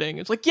of the wedding?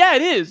 It's like, yeah,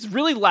 it is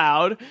really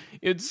loud.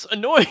 It's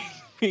annoying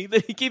me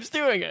that he keeps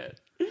doing it.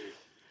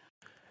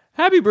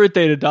 Happy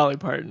birthday to Dolly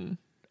Parton.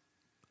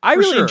 I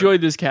really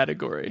enjoyed this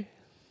category.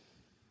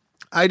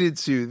 I did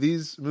too.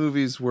 These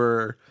movies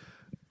were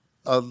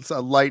a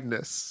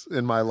lightness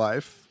in my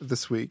life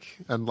this week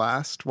and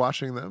last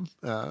watching them.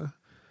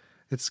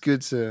 It's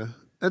good to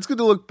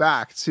look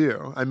back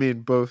too. I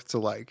mean, both to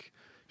like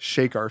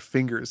shake our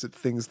fingers at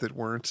things that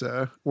weren't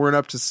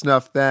up to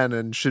snuff then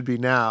and should be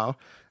now,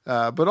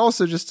 but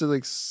also just to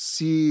like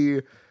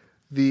see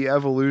the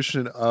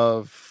evolution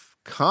of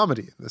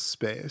comedy in this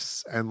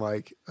space, and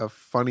like a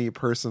funny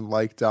person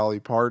like Dolly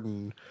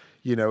Parton,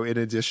 you know, in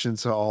addition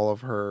to all of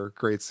her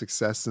great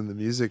success in the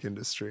music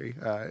industry,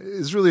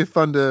 is really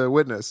fun to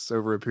witness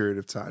over a period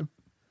of time.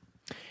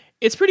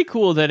 It's pretty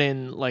cool that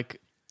in like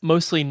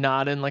mostly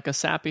not in like a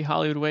sappy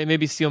Hollywood way,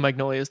 maybe Steel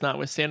Magnolias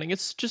notwithstanding,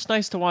 it's just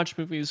nice to watch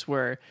movies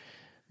where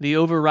the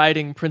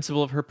overriding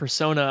principle of her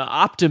persona,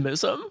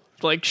 optimism,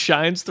 like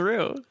shines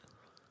through.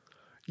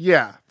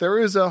 Yeah, there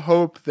is a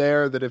hope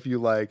there that if you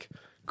like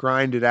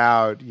grind it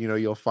out, you know,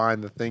 you'll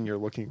find the thing you're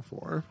looking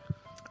for.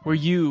 Where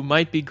you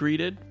might be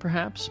greeted,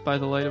 perhaps, by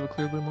the light of a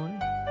clear blue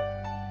morning.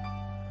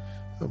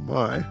 Oh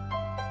my.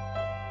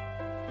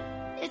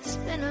 It's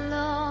been a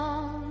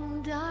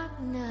long, dark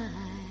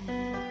night,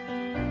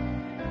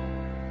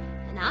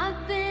 and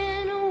I've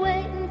been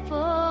waiting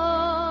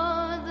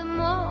for the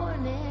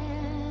morning.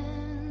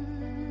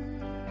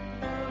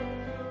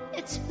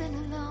 It's been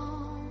a long